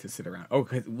to sit around. Oh,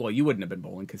 well, you wouldn't have been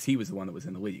bowling because he was the one that was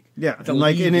in the league. Yeah,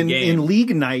 in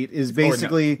league night is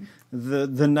basically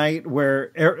the night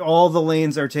where all the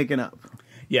lanes are taken up.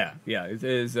 Yeah.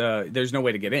 There's no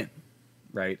way to get in,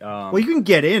 right? Well, you can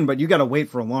get in, but you got to wait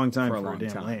for a long time for a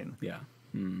damn lane. Yeah.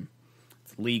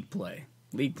 It's league play.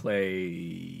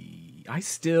 I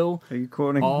still. Are you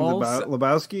quoting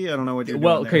Lebowski? I don't know what you're doing.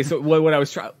 Well, okay. So what I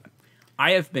was trying.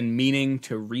 I have been meaning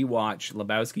to rewatch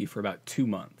Lebowski for about 2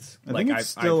 months. I think it's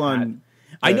still on.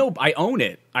 I know. I own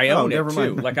it. I own it never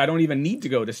too. mind. I don't even need to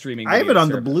go to streaming. I have it on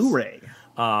service. the Blu-ray.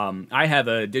 I have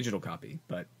a digital copy,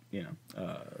 but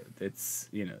it's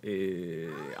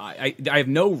I have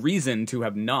no reason to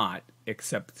have not,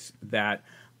 except that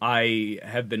I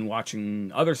have been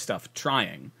watching other stuff,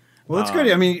 trying. Well, that's good.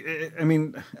 I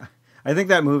mean, I think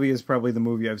that movie is probably the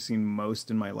movie I've seen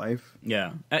most in my life.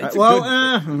 Yeah.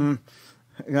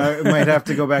 I might have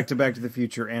to go back to the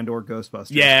Future and or Ghostbusters.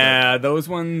 Yeah, those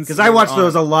ones. Because I watched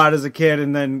those a lot as a kid,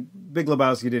 and then Big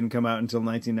Lebowski didn't come out until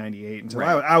 1998. Until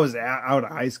I was out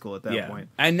of high school at that point.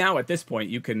 And now at this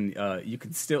point, you can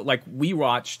still we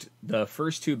watched the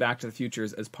first 2 Back to the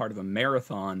Futures as part of a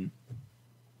marathon.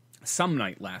 Some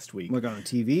night last week. Like on a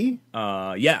TV?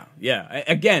 Yeah.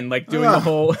 Again, doing the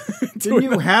whole... Didn't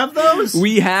you have those?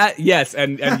 We had, yes,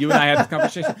 and you and I had this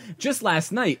conversation. Just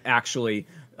last night, actually,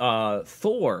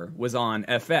 Thor was on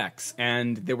FX,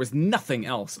 and there was nothing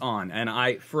else on.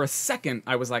 And for a second,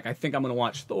 I was like, I think I'm going to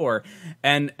watch Thor,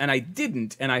 and I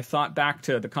didn't. And I thought back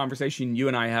to the conversation you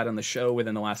and I had on the show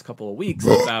within the last couple of weeks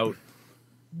about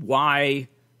why.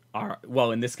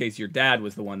 Well, in this case, your dad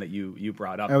was the one that you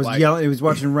brought up. I was yelling. He was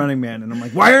watching Running Man, and I'm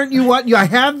like, "Why aren't you? What? I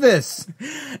have this."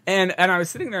 And I was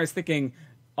sitting there, I was thinking,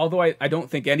 although I don't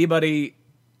think anybody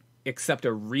except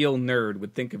a real nerd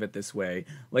would think of it this way,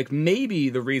 like maybe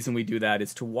the reason we do that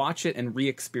is to watch it and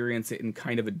re-experience it in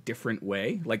kind of a different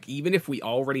way. Like even if we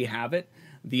already have it,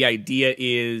 the idea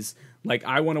is like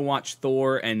I want to watch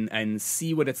Thor and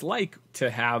see what it's like to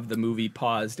have the movie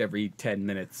paused every 10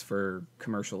 minutes for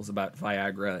commercials about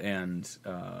Viagra and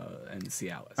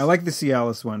Cialis. I like the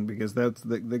Cialis one because that's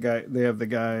the guy. They have the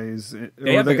guys,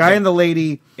 They have the guy and the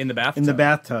lady in the bathtub. in the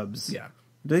bathtubs. Yeah.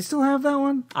 Do they still have that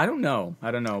one? I don't know.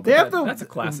 But They have that's a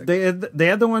classic. They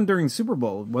had the one during Super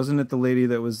Bowl. Wasn't it the lady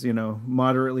that was,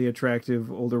 moderately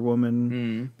attractive older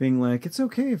woman being like, "It's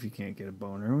okay if you can't get a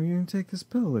boner. We're going to take this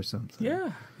pill or something."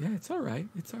 Yeah, it's all right.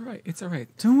 It's all right. It's all right.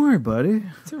 Don't worry, buddy.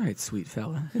 It's all right, sweet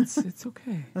fella. It's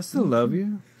okay. I still love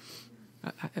you.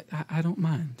 I don't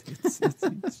mind. We'll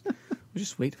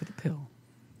just wait for the pill.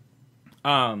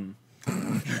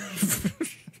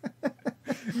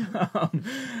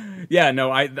 Yeah, no,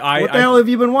 What the hell have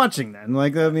you been watching then?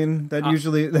 Like, I mean, that's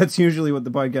usually what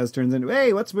the podcast turns into.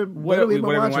 Hey, what have we been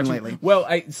watching lately? Well,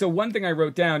 so one thing I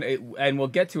wrote down, and we'll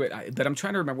get to it, but I'm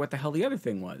trying to remember what the hell the other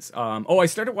thing was. I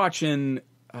started watching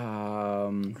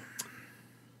Turn,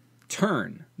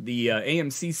 the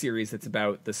AMC series that's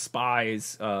about the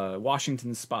spies,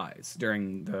 Washington spies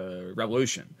during the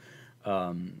Revolution.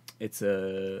 It's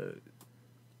a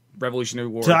Revolutionary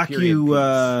War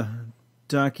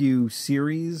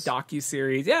docu-series. Yeah,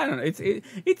 I don't know.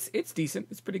 It's decent.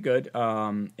 It's pretty good.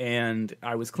 And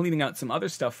I was cleaning out some other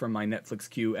stuff from my Netflix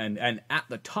queue, and at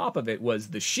the top of it was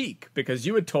The Sheik, because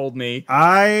you had told me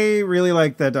I really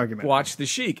like that documentary. Watch The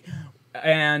Sheik,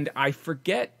 and I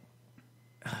forget.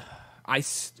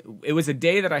 It was a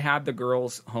day that I had the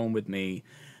girls home with me.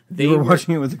 You were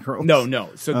watching it with the girls? No.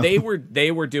 So they were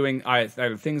doing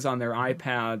either things on their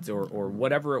iPads or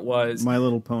whatever it was. My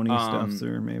Little Pony stuff,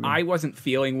 or maybe. I wasn't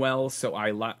feeling well, so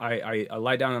I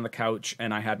lie down on the couch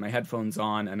and I had my headphones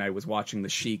on and I was watching The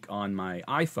Sheik on my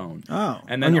iPhone. Oh,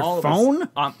 and then on your phone?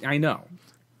 I know,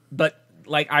 but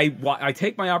like I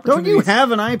take my opportunities. Don't you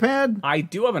have an iPad? I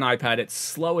do have an iPad. It's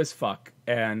slow as fuck,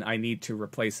 and I need to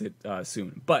replace it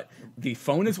soon. But the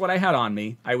phone is what I had on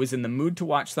me. I was in the mood to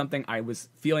watch something. I was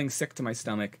feeling sick to my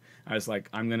stomach. I was like,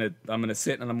 I'm gonna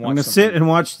sit and I'm gonna sit and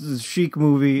watch the Sheik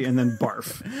movie and then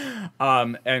barf.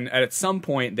 And at some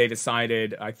point they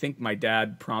decided. I think my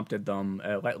dad prompted them.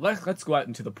 Let's go out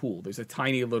into the pool. There's a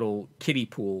tiny little kiddie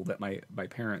pool that my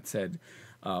parents had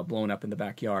blown up in the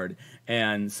backyard,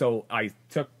 and so I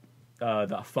took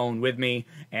the phone with me,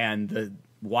 and the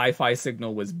Wi-Fi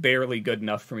signal was barely good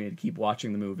enough for me to keep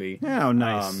watching the movie. Oh,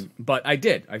 nice. But I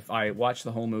did. I watched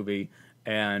the whole movie,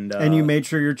 and you made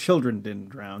sure your children didn't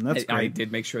drown. That's great. I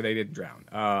did make sure they didn't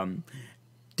drown.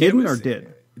 Didn't or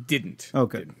did? Didn't. Oh,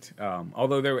 good. Didn't.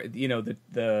 Although there,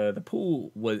 the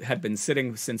pool had been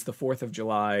sitting since the 4th of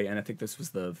July, and I think this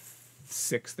was the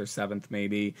 6th or 7th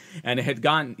maybe, and it had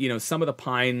gotten, some of the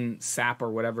pine sap or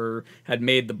whatever had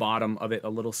made the bottom of it a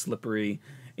little slippery.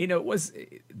 It was,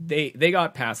 they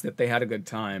got past it. They had a good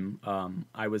time.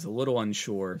 I was a little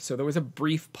unsure. So there was a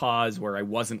brief pause where I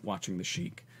wasn't watching The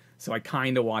Sheik. So I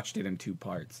kind of watched it in 2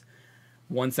 parts.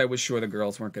 Once I was sure the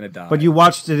girls weren't going to die. But you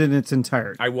watched it in its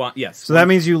entirety. Yes. So that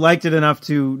means you liked it enough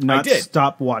to not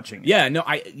stop watching it. Yeah, no,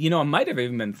 I might have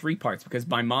even been 3 parts because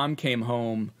my mom came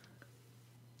home.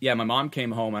 Yeah, my mom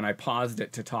came home and I paused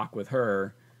it to talk with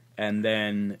her, and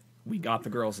then we got the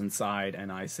girls inside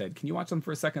and I said, "Can you watch them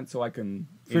for a second so I can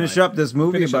finish up this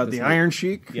movie about the Iron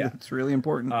Sheik?" Yeah, it's really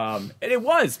important. And it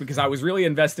was because I was really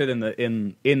invested in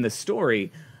the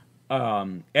story,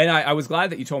 and I was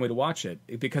glad that you told me to watch it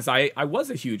because I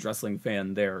was a huge wrestling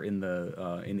fan there in the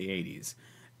 80s.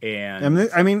 And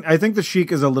I mean, I think the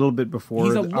Sheik is a little bit before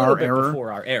he's a little our bit era.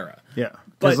 Before our era. Yeah,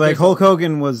 because like Hulk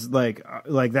Hogan was like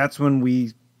that's when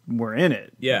we were in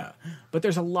it. Yeah, but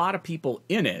there's a lot of people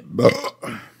in it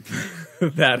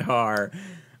that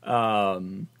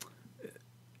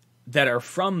are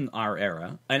from our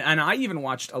era, and I even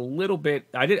watched a little bit.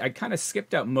 I kind of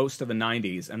skipped out most of the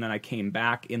 90s, and then I came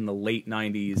back in the late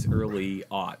 90s, early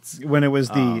aughts when it was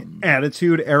the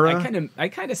Attitude Era. I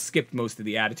kind of skipped most of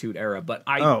the Attitude Era, but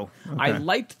I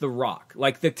liked The Rock,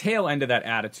 like the tail end of that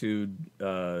Attitude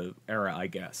era. I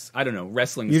guess I don't know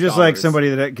wrestling. You just like somebody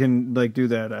that can like do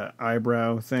that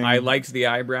eyebrow thing. I liked the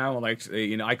eyebrow.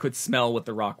 I could smell what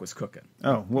The Rock was cooking.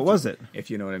 Oh, what was it? If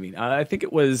you know what I mean. I think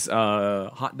it was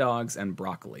hot dogs and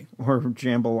broccoli. Or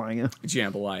jambalaya?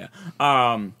 Jambalaya.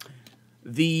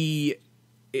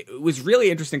 It was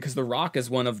really interesting because The Rock is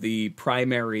one of the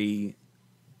primary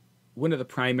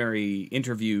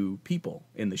interview people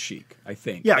in The Sheik, I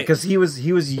think. Yeah, because he was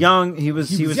young. He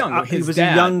was young. He was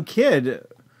dad, a young kid.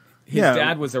 His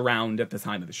dad was around at the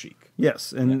time of The Sheik.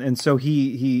 Yes, and so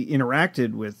he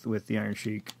interacted with the Iron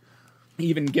Sheik. He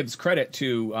even gives credit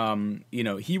to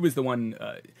he was the one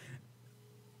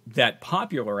that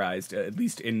popularized, at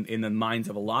least in the minds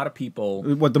of a lot of people,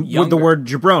 with the word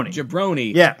jabroni.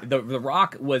 Jabroni. Yeah, the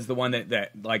Rock was the one that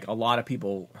like a lot of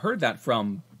people heard that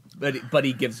from, but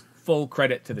he gives full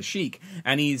credit to the Sheik,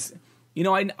 and he's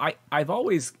I've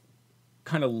always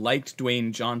kind of liked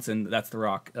Dwayne Johnson. That's The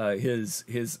Rock.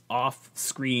 His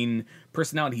off-screen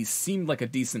personality. He seemed like a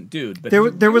decent dude. But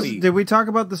did we talk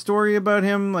about the story about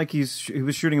him? Like he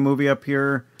was shooting a movie up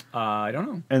here. I don't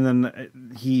know. And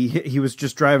then he was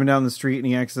just driving down the street and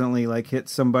he accidentally like hit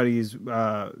somebody's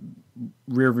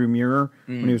rearview mirror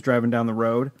when he was driving down the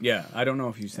road. Yeah, I don't know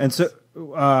if you said. And so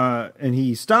and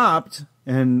he stopped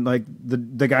and like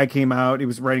the guy came out. He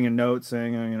was writing a note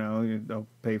saying, I'll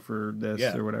pay for this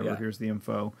or whatever. Yeah. Here's the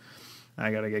info.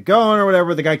 I gotta get going or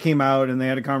whatever. The guy came out and they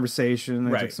had a conversation.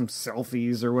 They took some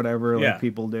selfies or whatever, like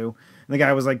people do. And the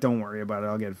guy was like, "Don't worry about it.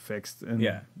 I'll get it fixed."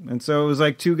 And so it was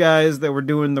like two guys that were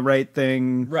doing the right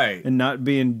thing, and not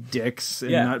being dicks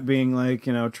and not being like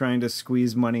trying to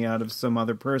squeeze money out of some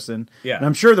other person. Yeah, and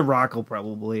I'm sure The Rock will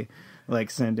probably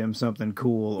like send him something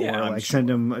cool or like send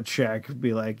him a check,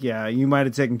 be like, yeah, you might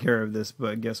have taken care of this,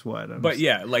 but guess what?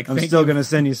 I'm still going to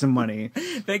send you some money.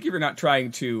 Thank you for not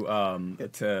trying to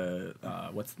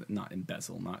not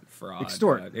embezzle, not fraud.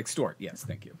 Extort. Yes,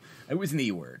 thank you. It was an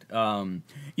E word.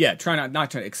 Try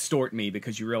not to extort me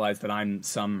because you realize that I'm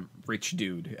some rich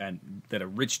dude and that a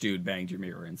rich dude banged your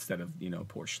mirror instead of,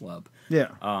 poor schlub. Yeah.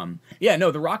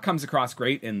 The Rock comes across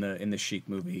great in the Sheik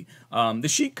movie. The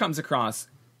Sheik comes across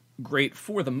great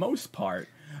for the most part,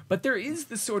 but there is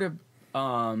this sort of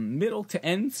middle to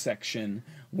end section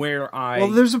where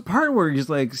there's a part where he's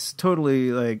like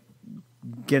totally like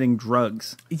getting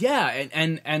drugs. Yeah,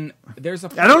 and there's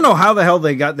I don't know how the hell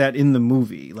they got that in the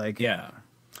movie. Like, yeah.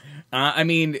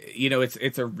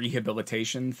 It's a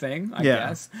rehabilitation thing, I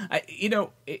guess.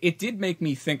 It did make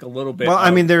me think a little bit.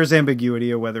 Well, there's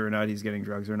ambiguity of whether or not he's getting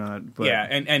drugs or not. But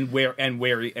and where and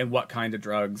what kind of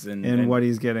drugs and what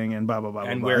he's getting and blah blah blah.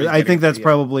 And blah, where blah. I think that's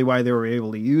probably why they were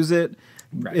able to use it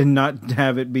and not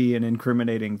have it be an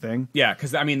incriminating thing. Yeah,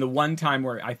 because the one time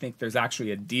where I think there's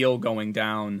actually a deal going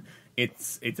down,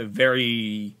 it's a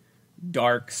very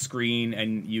dark screen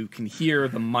and you can hear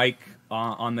the mic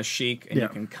on the Sheik, and you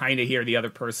can kind of hear the other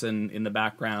person in the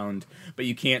background, but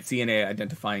you can't see any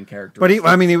identifying characters. But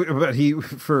he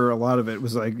for a lot of it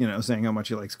was like saying how much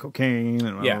he likes cocaine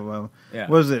and blah, blah, blah. Yeah.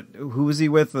 What was it? Who was he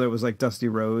with? It was like Dusty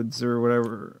Rhodes or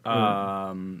whatever.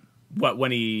 When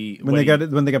they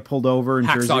got pulled over in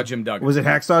Hacksaw Jersey? Jim Duggan. Was it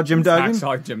Hacksaw Jim Duggan?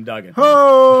 Hacksaw Jim Duggan.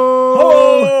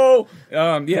 Ho! With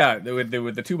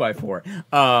the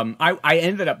 2x4. I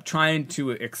ended up trying to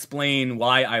explain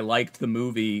why I liked the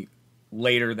movie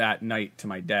later that night to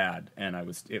my dad, and that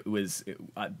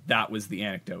was the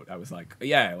anecdote. I was like,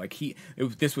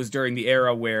 this was during the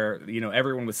era where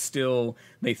everyone was still,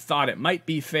 they thought it might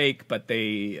be fake, but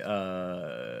they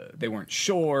weren't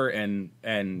sure, and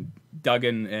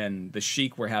Duggan and the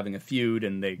Sheik were having a feud,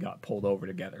 and they got pulled over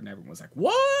together, and everyone was like,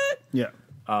 "What?" Yeah.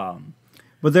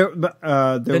 But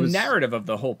the narrative of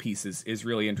the whole piece is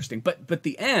really interesting, but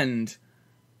the end,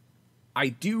 I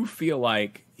do feel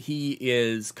like he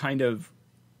is kind of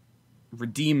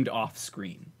redeemed off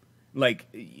screen. Like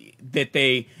that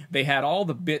they had all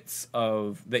the bits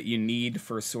of that you need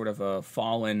for sort of a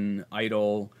fallen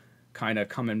idol kind of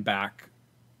coming back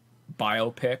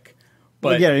biopic.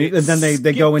 But and then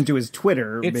they go into his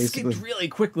Twitter. It basically skipped really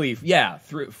quickly. Yeah,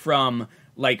 from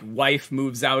like wife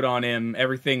moves out on him,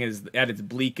 everything is at its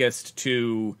bleakest,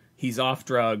 to he's off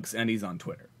drugs and he's on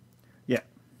Twitter. Yeah,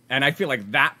 and I feel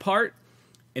like that part.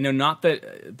 Not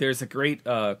that there's a great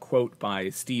quote by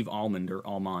Steve Almond or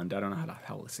Almond. I don't know how the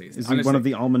hell to say it. Is he one of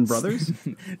the Almond brothers?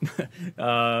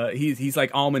 He's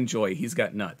like Almond Joy. He's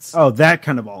got nuts. Oh, that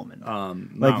kind of almond.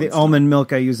 Like the almond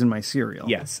milk I use in my cereal.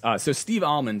 Yes. So Steve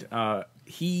Almond,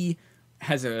 he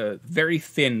has a very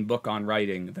thin book on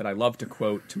writing that I love to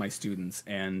quote to my students.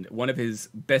 And one of his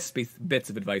best bits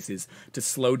of advice is to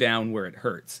slow down where it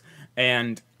hurts.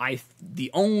 And the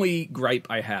only gripe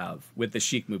I have with the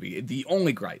Sheik movie, the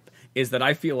only gripe, is that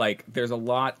I feel like there's a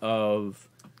lot of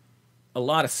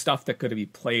stuff that could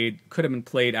have been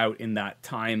played out in that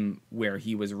time where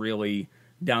he was really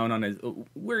down on his,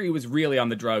 where he was really on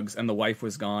the drugs and the wife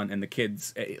was gone and the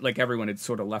kids, like everyone had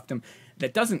sort of left him.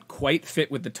 That doesn't quite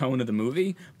fit with the tone of the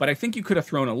movie, but I think you could have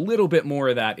thrown a little bit more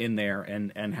of that in there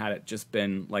and had it just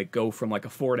been like go from like a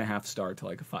 4.5 star to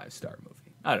like a 5-star movie.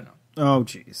 I don't know. Oh,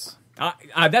 jeez.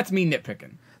 That's me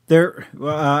nitpicking.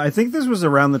 I think this was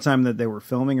around the time that they were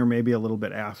filming, or maybe a little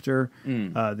bit after.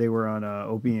 They were on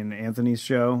Opie and Anthony's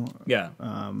show. Yeah.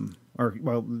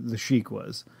 The Sheik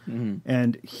was,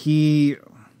 and he,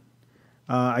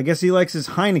 I guess he likes his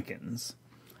Heinekens,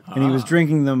 and he was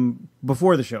drinking them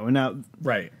before the show. And now,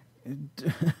 right.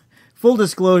 Full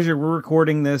disclosure, we're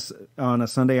recording this on a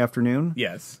Sunday afternoon.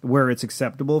 Yes. Where it's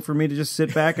acceptable for me to just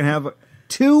sit back and have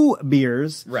 2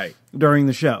 beers. Right. During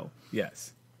the show.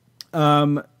 Yes.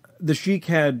 The Sheik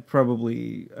had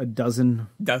probably a dozen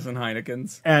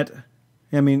Heinekens.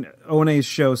 One's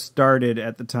show started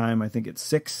at the time, I think it's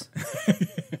 6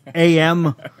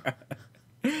 a.m.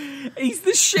 He's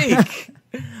the Sheik.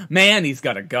 Man, he's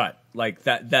got a gut. Like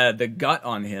that, the gut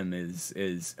on him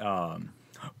is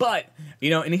but,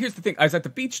 and here's the thing. I was at the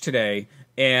beach today,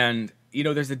 and,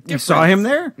 there's a difference. You saw him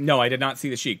there? No, I did not see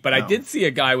the Sheik, but I did see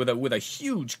a guy with a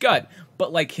huge gut,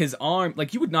 but, like, his arm,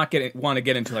 like, you would not want to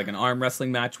get into, like, an arm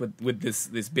wrestling match with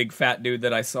this big fat dude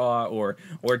that I saw, or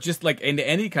just, like, into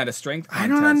any kind of strength contest. I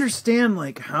don't understand,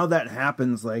 like, how that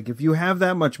happens. Like, if you have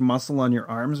that much muscle on your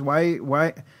arms,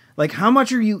 why... Like, how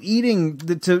much are you eating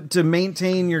to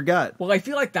maintain your gut? Well, I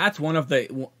feel like that's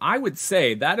I would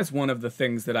say that is one of the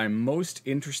things that I'm most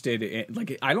interested in.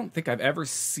 Like, I don't think I've ever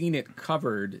seen it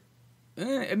covered.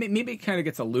 Maybe it kind of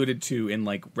gets alluded to in,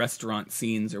 like, restaurant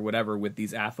scenes or whatever with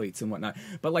these athletes and whatnot.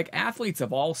 But, like, athletes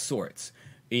of all sorts,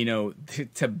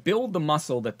 to build the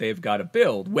muscle that they've got to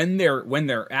build when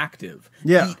they're active,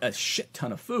 eat a shit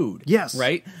ton of food. Yes.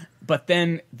 Right? But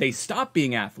then they stop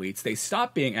being athletes. They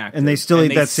stop being active, and they still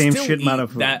eat that same shit amount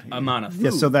of food. That amount of food.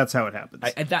 Yeah, so that's how it happens.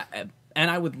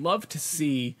 And I would love to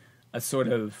see a sort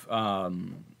of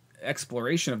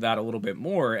exploration of that a little bit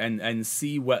more, and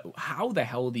see how the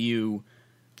hell do you?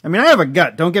 I mean, I have a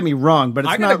gut. Don't get me wrong, but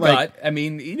it's not like gut. I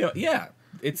mean, yeah,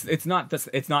 it's not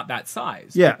that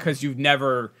size. Yeah, because you've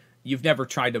never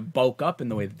tried to bulk up in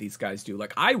the way that these guys do.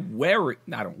 Like, I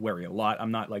don't worry a lot.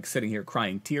 I'm not like sitting here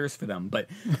crying tears for them, but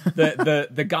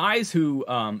the guys who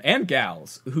and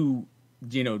gals who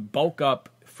bulk up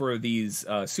for these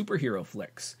superhero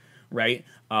flicks, right?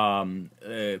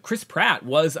 Chris Pratt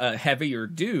was a heavier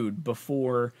dude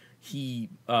before he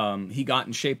got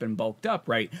in shape and bulked up,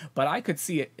 right? But I could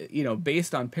see it,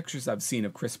 based on pictures I've seen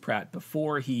of Chris Pratt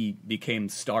before he became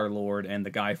Star-Lord and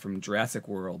the guy from Jurassic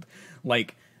World,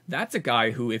 like. That's a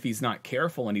guy who, if he's not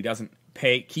careful and he doesn't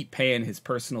keep paying his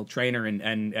personal trainer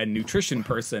and nutrition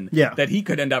person, that he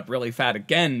could end up really fat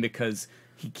again because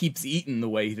he keeps eating the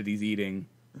way that he's eating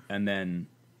and then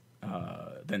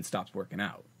stops working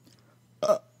out.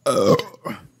 I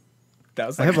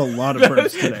have a lot of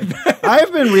burps today. I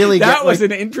have been really. That was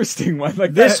an interesting one.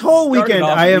 Like this whole weekend,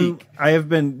 I have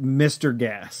been Mr.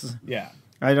 Gas. Yeah,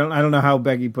 I don't know how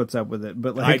Becky puts up with it,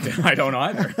 but like I don't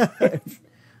either.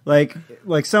 Like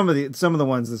some of the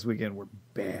ones this weekend were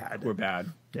bad.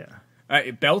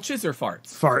 Yeah. Belches or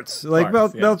farts? Farts. Like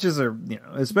belches are,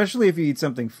 especially if you eat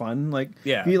something fun. Like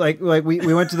yeah. If you, like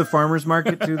we went to the farmer's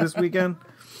market too this weekend.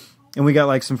 And we got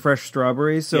like some fresh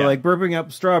strawberries. So like burping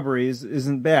up strawberries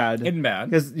isn't bad. Isn't bad.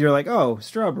 Because you're like, oh,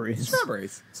 strawberries.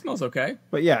 Strawberries. Smells okay.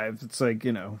 But yeah, if it's like,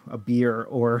 a beer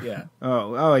or,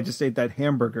 I just ate that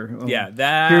hamburger. Oh, yeah,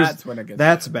 that's when it gets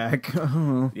That's bad. back.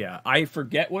 Oh. Yeah, I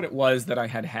forget what it was that I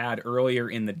had earlier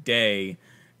in the day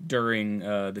during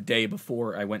the day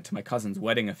before I went to my cousin's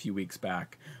wedding a few weeks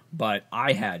back. But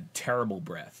I had terrible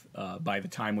breath by the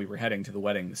time we were heading to the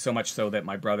wedding, so much so that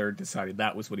my brother decided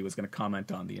that was what he was going to comment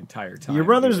on the entire time. Your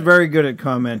brother's very good at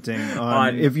commenting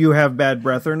on if you have bad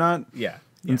breath or not. Yeah.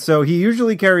 And so he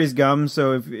usually carries gum,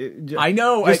 so if I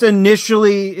know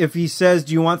initially if he says,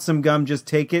 "Do you want some gum?" just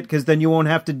take it, because then you won't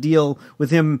have to deal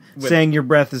with him saying your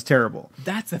breath is terrible.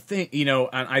 That's the thing, and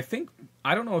I think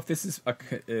I don't know if this is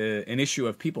an issue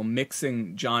of people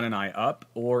mixing John and I up,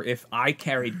 or if I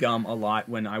carried gum a lot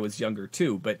when I was younger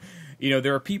too. But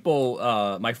there are people,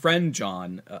 my friend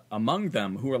John, among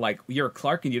them, who are like, "You're a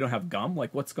Clark and you don't have gum?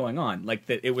 Like, what's going on?" Like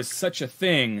that, it was such a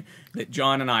thing that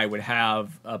John and I would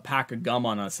have a pack of gum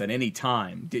on us at any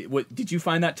time. Did you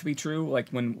find that to be true? Like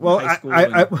when high school?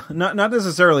 I not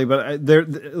necessarily, but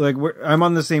I'm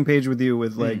on the same page with you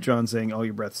with like John saying, "Oh,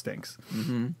 your breath stinks."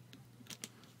 Mm-hmm.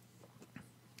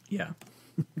 Yeah.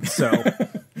 So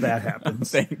that happens.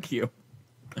 Thank you.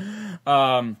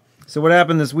 So what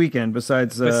happened this weekend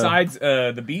besides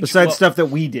the beach? Besides stuff that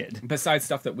we did. Besides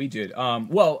stuff that we did.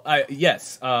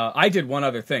 Yes, I did one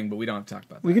other thing, but we don't have to talk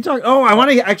about that. We can talk. Oh, I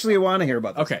want to hear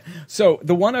about this. Okay, so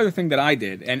the one other thing that I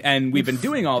did, and we've been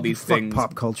doing all these things.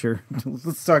 Pop culture.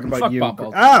 Let's talk about Fuck you. pop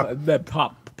culture. The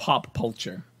pop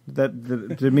culture.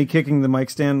 Did me kicking the mic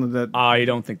stand? That I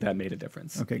don't think that made a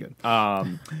difference. Okay, good.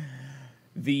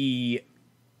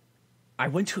 I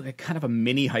went to a kind of a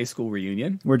mini high school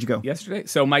reunion. Where'd you go? Yesterday.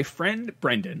 So my friend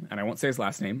Brendan, and I won't say his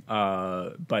last name,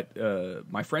 but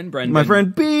my friend Brendan. My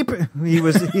friend Beep. He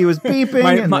was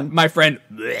beeping. my friend.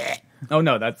 Bleh. Oh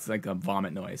no, that's like a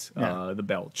vomit noise. Yeah. The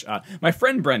belch. My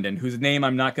friend Brendan, whose name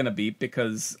I'm not going to beep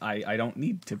because I don't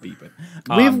need to beep it.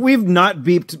 We've not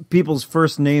beeped people's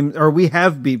first names, or we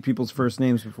have beeped people's first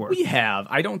names before. We have.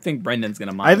 I don't think Brendan's going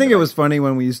to mind. I think it was funny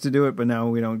when we used to do it, but now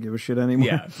we don't give a shit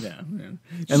anymore. Yeah.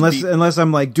 Unless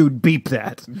I'm like, dude, beep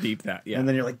that. Beep that. Yeah. And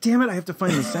then you're like, damn it, I have to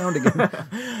find the sound again.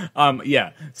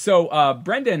 Yeah. So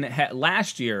Brendan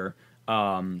last year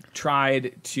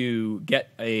tried to get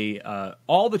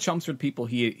all the Chelmsford people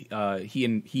he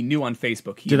knew on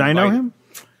Facebook. Did I know him?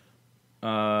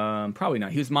 Probably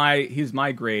not. He was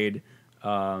my grade,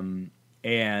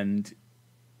 and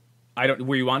I don't.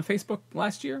 Were you on Facebook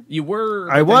last year? You were.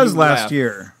 I was last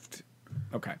year.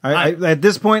 Okay. At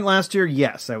this point last year,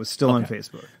 yes, I was still on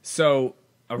Facebook. So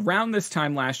around this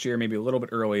time last year, maybe a little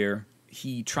bit earlier,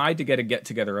 he tried to get a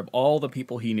get-together of all the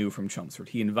people he knew from Chelmsford.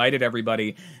 He invited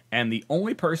everybody, and the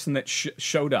only person that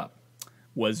showed up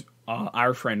was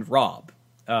our friend Rob.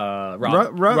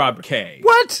 Rob K.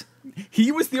 What?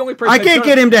 He was the only person. I can't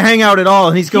get him to hang out at all,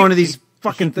 and he's going to these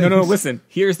fucking things. No, listen.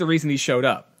 Here's the reason he showed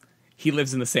up. He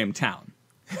lives in the same town.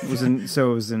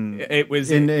 It was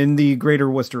in the greater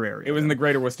Worcester area. It was in the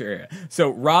greater Worcester area. So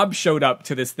Rob showed up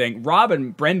to this thing. Rob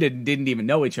and Brendan didn't even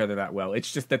know each other that well.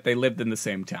 It's just that they lived in the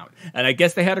same town. And I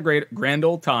guess they had a grand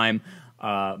old time,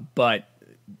 but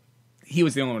he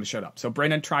was the only one who showed up. So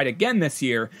Brendan tried again this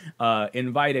year,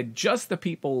 invited just the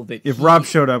people that If Rob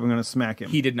showed up, I'm going to smack him.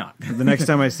 He did not. The next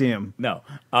time I see him. No.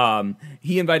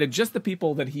 He invited just the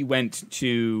people that he went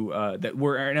to, that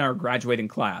were in our graduating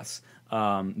class.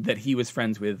 That he was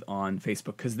friends with on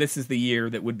Facebook, because this is the year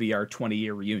that would be our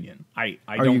 20-year reunion.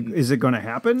 Is it going to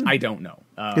happen? I don't know.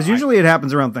 Because usually it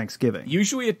happens around Thanksgiving.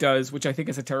 Usually it does, which I think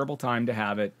is a terrible time to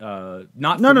have it.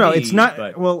 Not No, for me, it's not.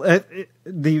 But well,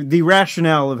 the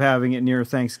rationale of having it near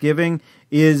Thanksgiving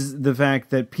is the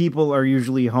fact that people are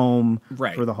usually home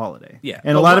for the holiday. Yeah,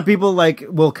 and a lot of people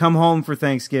will come home for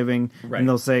Thanksgiving, and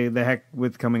they'll say the heck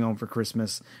with coming home for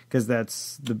Christmas, because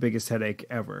that's the biggest headache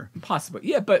ever. Possibly,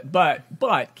 yeah. But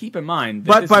keep in mind.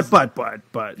 That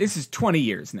but this is 20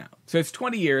 years now. So it's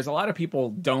 20 years. A lot of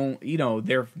people don't.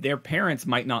 Their parents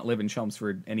might not live in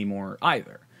Chelmsford anymore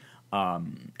either.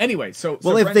 Anyway, so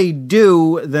if they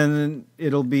do, then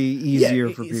it'll be easier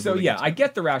for people. So I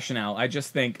get the rationale. I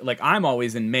just think, like, I'm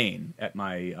always in Maine at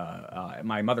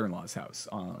my mother-in-law's house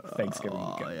on Thanksgiving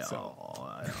weekend. Yeah. So.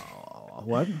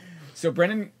 What? So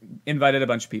Brendan invited a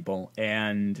bunch of people,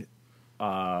 and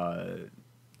 3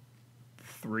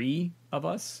 of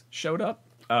us showed up.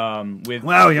 You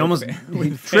almost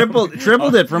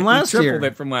tripled it from last year. Tripled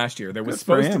it from last year. There was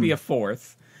supposed to be a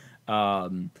 4th.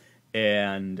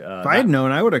 And if I had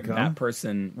known, I would have come. That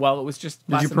person. Well, it was just.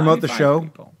 Did you promote the show?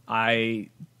 People. I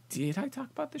talk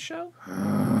about the show?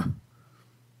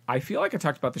 I feel like I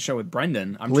talked about the show with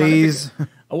Brendan. Please.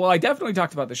 Well, I definitely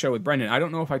talked about the show with Brendan. I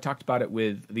don't know if I talked about it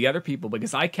with the other people,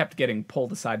 because I kept getting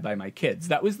pulled aside by my kids.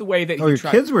 That was the way that your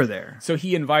kids were there. So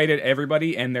he invited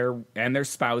everybody and their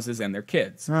spouses and their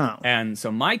kids. Oh. And so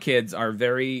my kids are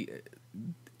very,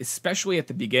 especially at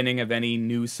the beginning of any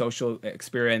new social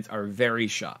experience, are very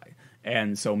shy.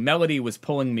 And so Melody was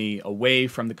pulling me away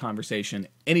from the conversation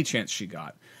any chance she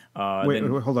got. Wait,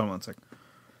 hold on one second.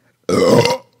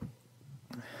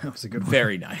 That was a good one.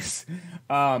 Very nice.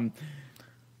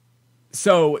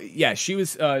 So yeah, she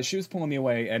was pulling me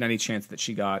away at any chance that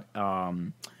she got.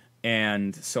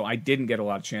 And so I didn't get a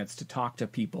lot of chance to talk to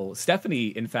people. Stephanie,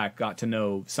 in fact, got to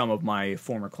know some of my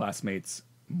former classmates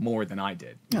more than I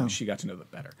did. Oh. She got to know them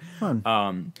better.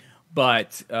 Fun.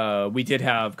 But we did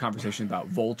have conversation about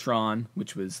Voltron,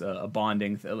 which was a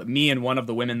bonding. Me and one of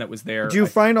the women that was there. Did you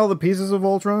find all the pieces of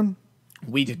Voltron?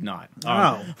 We did not.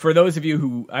 Oh. For those of you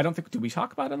who, I don't think, did we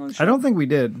talk about it on the show? I don't think we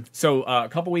did. So a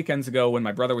couple weekends ago, when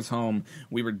my brother was home,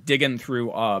 we were digging through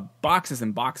boxes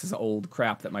and boxes of old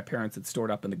crap that my parents had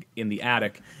stored up in the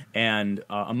attic, and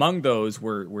among those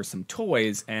were some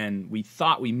toys, and we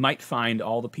thought we might find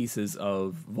all the pieces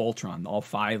of Voltron, all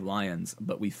 5 lions,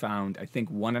 but we found, I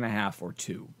think, 1.5 or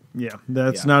 2. Yeah,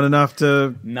 that's Yeah. not enough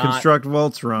to Not- construct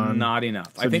Voltron. Not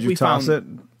enough. So did you toss it?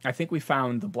 I think we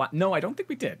found the black. No, I don't think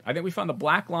we did. I think we found the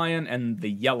black lion and the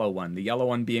yellow one. The yellow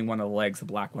one being one of the legs, the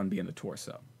black one being the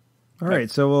torso. All right,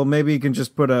 so well, maybe you can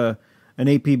just put an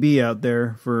APB out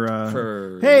there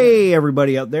For- hey,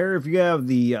 everybody out there, if you have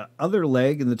the other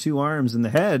leg and the two arms and the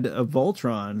head of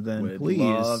Voltron, then Would please.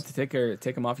 love to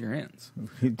take them off your hands.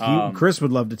 Chris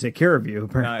would love to take care of you, I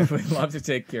apparently, would love to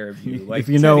take care of you, like if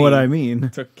you know Teddy what I mean.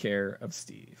 Took care of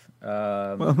Steve.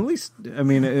 Well, at least, I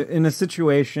mean, in a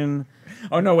situation,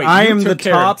 Oh no, wait! I you am took the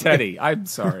care top- of Teddy. I'm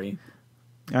sorry.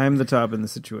 I am the top in the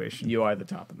situation. You are the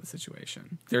top of the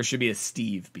situation. There should be a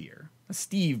Steve beer, a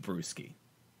Steve brewski.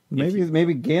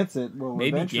 Maybe Gansett will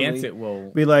Maybe eventually Gansett will.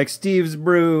 be like Steve's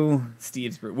Brew.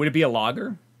 Steve's brew. Would it be a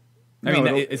lager? I No, mean,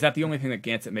 it'll- is that the only thing that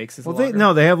Gansett makes? Is Well, a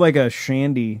lager? they have like a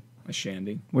shandy, A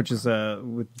shandy. which is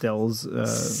with Dell's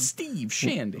Steve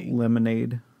Shandy.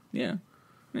 lemonade. Yeah,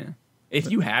 yeah. If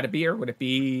you had a beer, what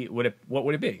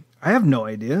would it be? I have no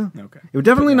idea. Okay. It would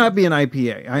definitely not be an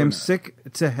IPA. I am sick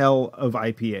to hell of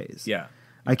IPAs. Yeah.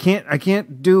 I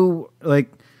can't do like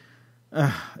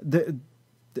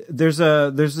there's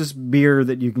this beer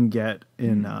that you can get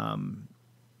in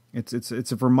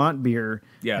it's a Vermont beer.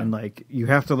 Yeah. And like you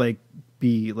have to like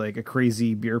be like a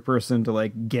crazy beer person to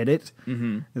like get it.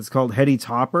 Mm-hmm. It's called Heady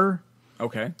Topper.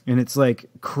 Okay. And it's like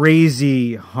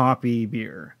crazy hoppy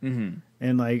beer. Mm-hmm.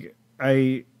 And like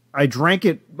I drank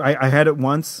it. I had it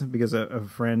once because a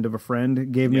friend of a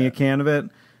friend gave me Yeah. a can of it,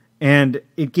 and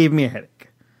it gave me a headache.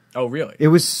 Oh, really? It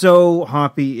was so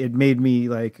hoppy. It made me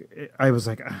like I was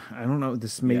like I don't know.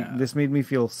 This made me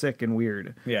feel sick and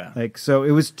weird. Yeah. Like so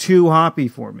it was too hoppy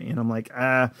for me, and I'm like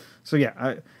So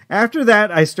yeah. After that,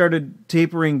 I started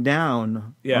tapering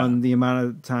down on the amount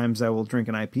of times I will drink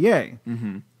an IPA.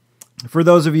 Mm-hmm. For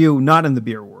those of you not in the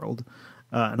beer world,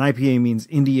 an IPA means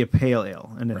India Pale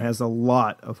Ale, and it has a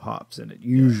lot of hops in it,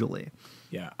 usually.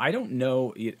 Yeah. I don't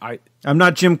know. I'm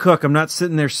not Jim Cook. I'm not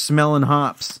sitting there smelling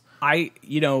hops.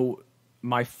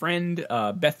 My friend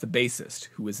Beth, the bassist,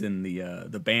 who was in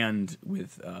the band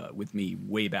with me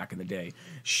way back in the day,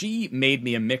 she made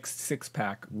me a mixed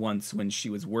 6-pack once when she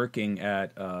was working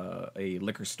at a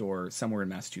liquor store somewhere in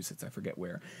Massachusetts. I forget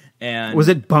where. And Was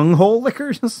it Bunghole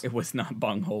Liquors? it was not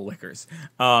Bunghole Liquors.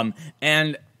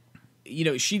 And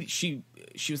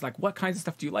she was like, "What kinds of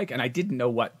stuff do you like?" And I didn't know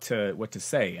what to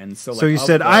say. And so You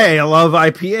said, I love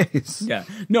IPAs. Yeah.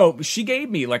 No, she gave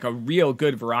me like a real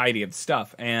good variety of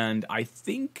stuff, and I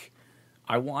think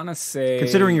I want to say,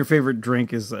 Considering your favorite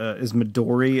drink is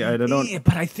Midori, I don't. Yeah,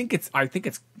 but I think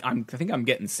I'm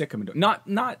getting sick of Midori.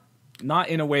 Not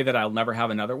in a way that I'll never have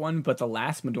another one, but the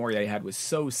last Midori I had was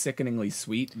so sickeningly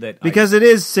sweet that Because it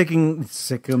is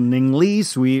sickeningly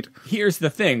sweet. Here's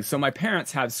the thing. So my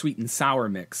parents have sweet and sour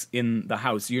mix in the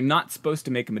house. You're not supposed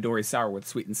to make a Midori sour with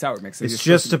sweet and sour mix. It's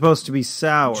just supposed to be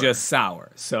sour. just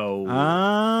sour. So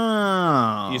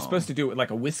Oh. you're supposed to do it with like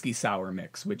a whiskey sour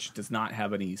mix, which does not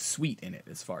have any sweet in it,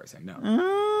 as far as I know.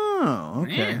 Oh,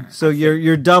 okay. Yeah, So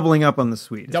you're doubling up on the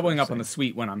sweet. Doubling up on the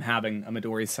sweet when I'm having a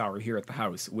Midori sour here at the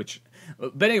house,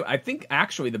 but anyway, I think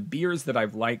actually the beers that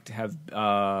I've liked have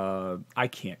I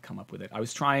can't come up with it. I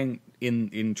was trying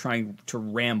in trying to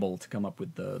ramble to come up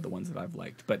with the ones that I've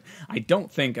liked, but I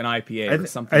don't think an IPA or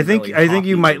something. I think really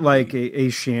you hoppy might would like be- a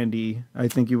shandy. I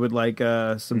think you would like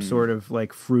some sort of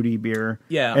like fruity beer.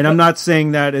 Yeah, and I'm not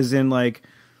saying that as in like.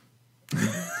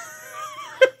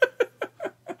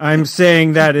 I'm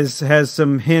saying that has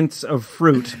some hints of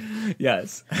fruit.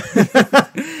 Yes.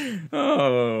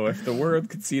 Oh, if the world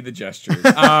could see the gestures.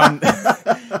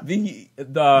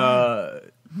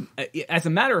 As a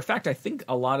matter of fact, I think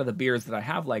a lot of the beers that I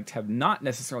have liked have not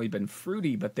necessarily been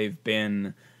fruity, but they've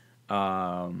been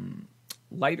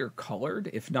lighter colored,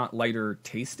 if not lighter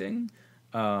tasting.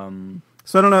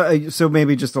 So I don't know. So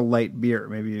maybe just a light beer.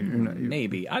 Maybe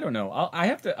Maybe, I don't know. I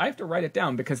have to write it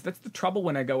down, because that's the trouble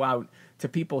when I go out to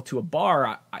people to a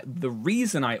bar. The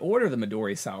reason I order the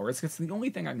Midori sour is because it's the only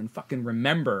thing I can fucking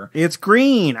remember It's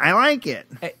green. I like it.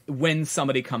 when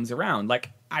somebody comes around.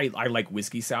 Like I like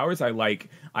whiskey sours. I like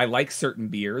certain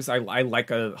beers. I like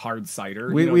a hard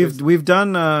cider. We've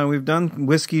done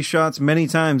whiskey shots many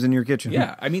times in your kitchen.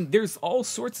 Yeah, I mean, there's all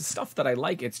sorts of stuff that I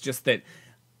like. It's just that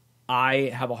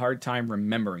I have a hard time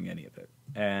remembering any of it.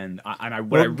 And I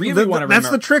really want to remember. That's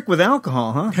the trick with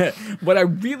alcohol, huh? What I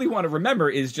really want to remember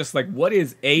is just like, what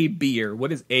is a beer?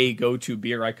 What is a go-to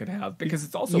beer I could have? Because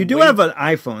it's also You do have an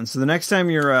iPhone, so the next time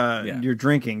you're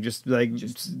drinking, just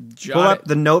jot pull up it.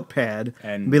 the notepad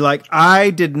And- and be like, I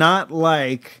did not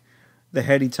like the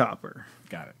Heady Topper.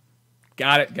 Got it.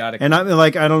 Got it. And I'm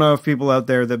like, I don't know if people out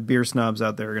there, the beer snobs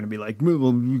out there, are going to be like,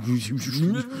 well, you should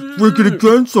drink it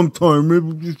again sometime.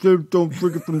 Maybe you just don't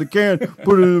drink it from the can.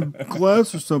 Put it in a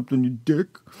glass or something, you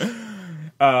dick.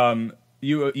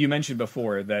 You mentioned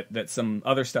before that some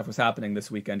other stuff was happening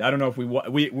this weekend. I don't know if we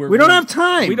don't have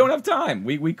time. We don't have time.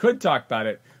 We could talk about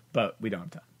it, but we don't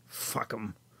have time. Fuck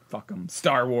them.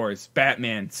 Star Wars,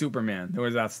 Batman, Superman. There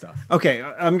was that stuff. Okay,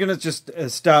 I'm gonna just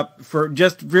stop for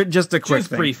just a quick just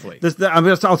thing. Briefly.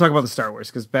 I'll talk about the Star Wars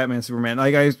because Batman, Superman.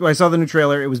 Like I saw the new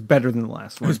trailer. It was better than the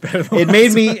last one. It was better. Than it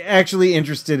made me actually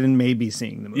interested in maybe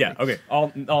seeing the movie. Yeah. Okay. All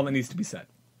that needs to be said.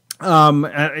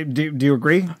 Do you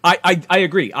agree? I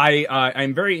agree.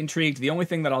 I'm very intrigued. The only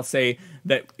thing that I'll say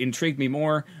that intrigued me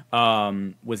more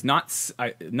was not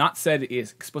said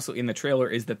explicitly in the trailer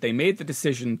is that they made the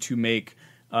decision to make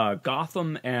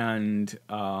Gotham and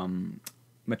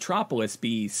Metropolis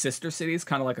be sister cities,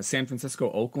 kind of like a San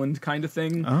Francisco, Oakland kind of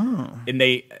thing. Oh, and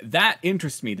that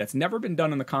interests me. That's never been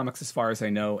done in the comics, as far as I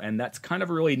know, and that's kind of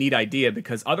a really neat idea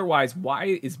because otherwise,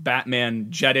 why is Batman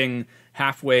jetting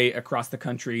halfway across the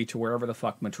country to wherever the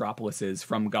fuck Metropolis is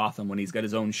from Gotham when he's got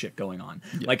his own shit going on?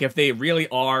 Yeah. Like if they really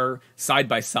are side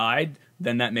by side,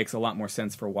 then that makes a lot more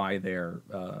sense for why they're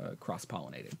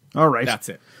cross-pollinating. All right, that's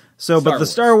it. So, but the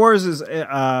Star Wars is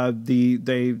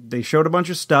they showed a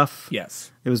bunch of stuff.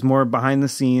 Yes, it was more behind the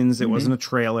scenes. It wasn't a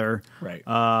trailer, right?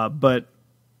 But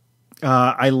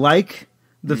I like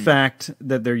the fact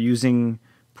that they're using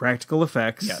practical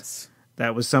effects. Yes,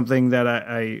 that was something that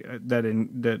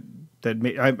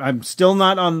I'm still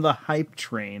not on the hype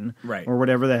train, right? Or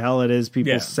whatever the hell it is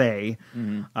people say.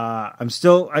 Mm-hmm. I'm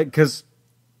still because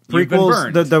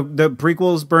prequels the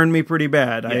prequels burned me pretty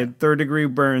bad. Yeah. I had third-degree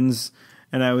burns.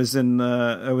 And I was in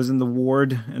the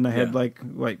ward, and I had like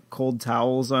cold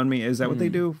towels on me. Is that what they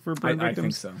do for burn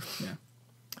victims? I think so.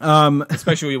 Yeah.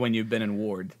 Especially when you've been in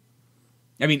ward.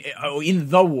 I mean, in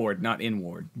the ward, not in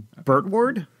ward. Burt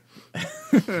ward.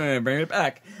 Bring it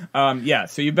back. Yeah.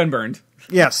 So you've been burned.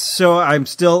 Yes. So I'm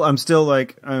still I'm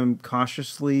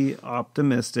cautiously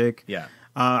optimistic. Yeah.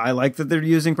 I like that they're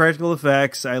using practical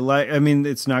effects. I mean,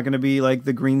 it's not going to be like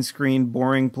the green screen,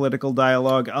 boring political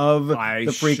dialogue of the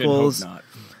prequels. Hope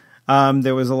not.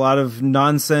 There was a lot of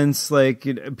nonsense. Like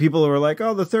people were like,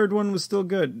 "Oh, the third one was still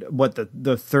good." What the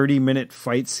 30-minute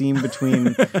fight scene between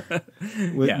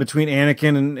between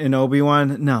Anakin and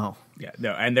Obi-Wan? No. Yeah,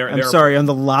 no. And I'm sorry, on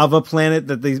the lava planet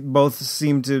that they both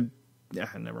seem to. Yeah,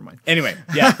 never mind. Anyway,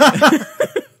 yeah.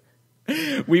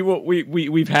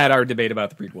 We've had our debate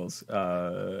about the prequels,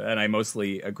 and I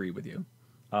mostly agree with you.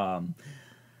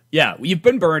 Yeah, you've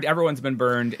been burned. Everyone's been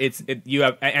burned. You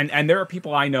have, and there are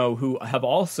people I know who have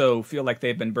also feel like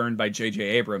they've been burned by J.J.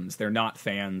 Abrams. They're not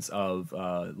fans of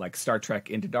like Star Trek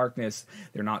Into Darkness.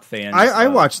 They're not fans. I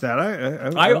watched that.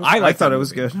 I thought it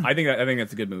was good. I think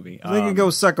that's a good movie. They can go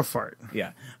suck a fart.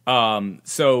 Yeah.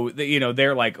 So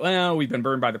they're like, well, we've been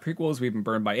burned by the prequels. We've been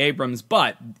burned by Abrams.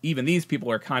 But even these people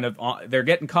are kind of they're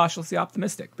getting cautiously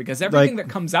optimistic because everything that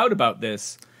comes out about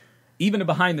this. Even a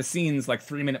behind the scenes, like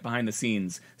 3-minute behind the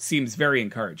scenes, seems very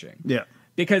encouraging. Yeah,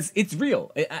 because it's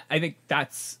real. I think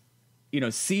that's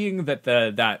seeing that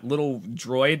that little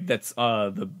droid that's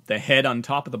the head on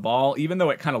top of the ball, even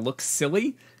though it kind of looks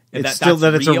silly, it's still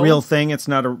that it's a real thing. It's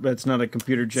not a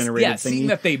computer generated thing. Seeing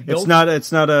that they built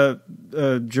it's not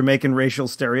a Jamaican racial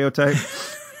stereotype.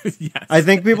 Yes. I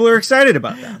think people are excited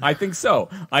about that. I think so.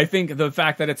 I think the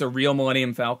fact that it's a real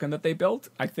Millennium Falcon that they built,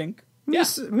 I think. Yeah.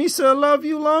 Misa, love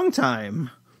you long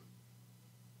time.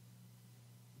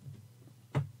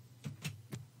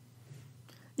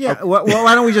 Yeah, okay. Well,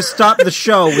 why don't we just stop the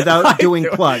show without doing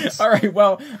plugs? All right,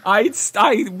 well,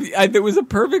 there was a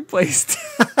perfect place to...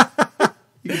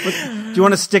 Do you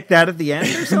want to stick that at the end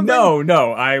or something?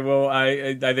 No, I will.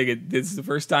 I think this is the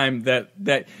first time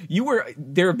that you were.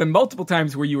 There have been multiple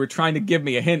times where you were trying to give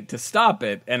me a hint to stop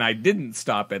it, and I didn't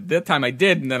stop it. That time I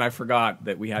did, and then I forgot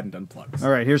that we hadn't done plugs.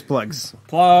 All right, here's plugs.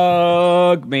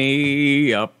 Plug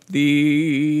me up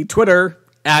the Twitter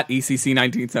at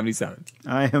ECC1977.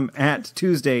 I am at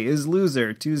Tuesday is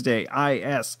Loser. Tuesday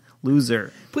IS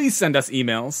Loser. Please send us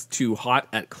emails to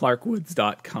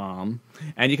hot@clarkwoods.com.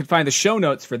 And you can find the show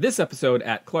notes for this episode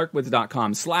at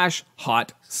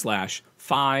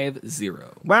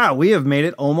clarkwoods.com/hot/50. Wow, we have made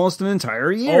it almost an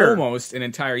entire year. Almost an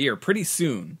entire year. Pretty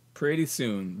soon,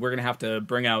 we're gonna have to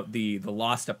bring out the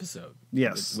lost episode.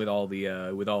 Yes, with all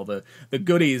the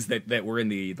goodies that were in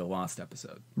the lost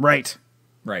episode. Right.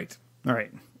 All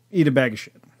right. Eat a bag of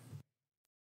shit.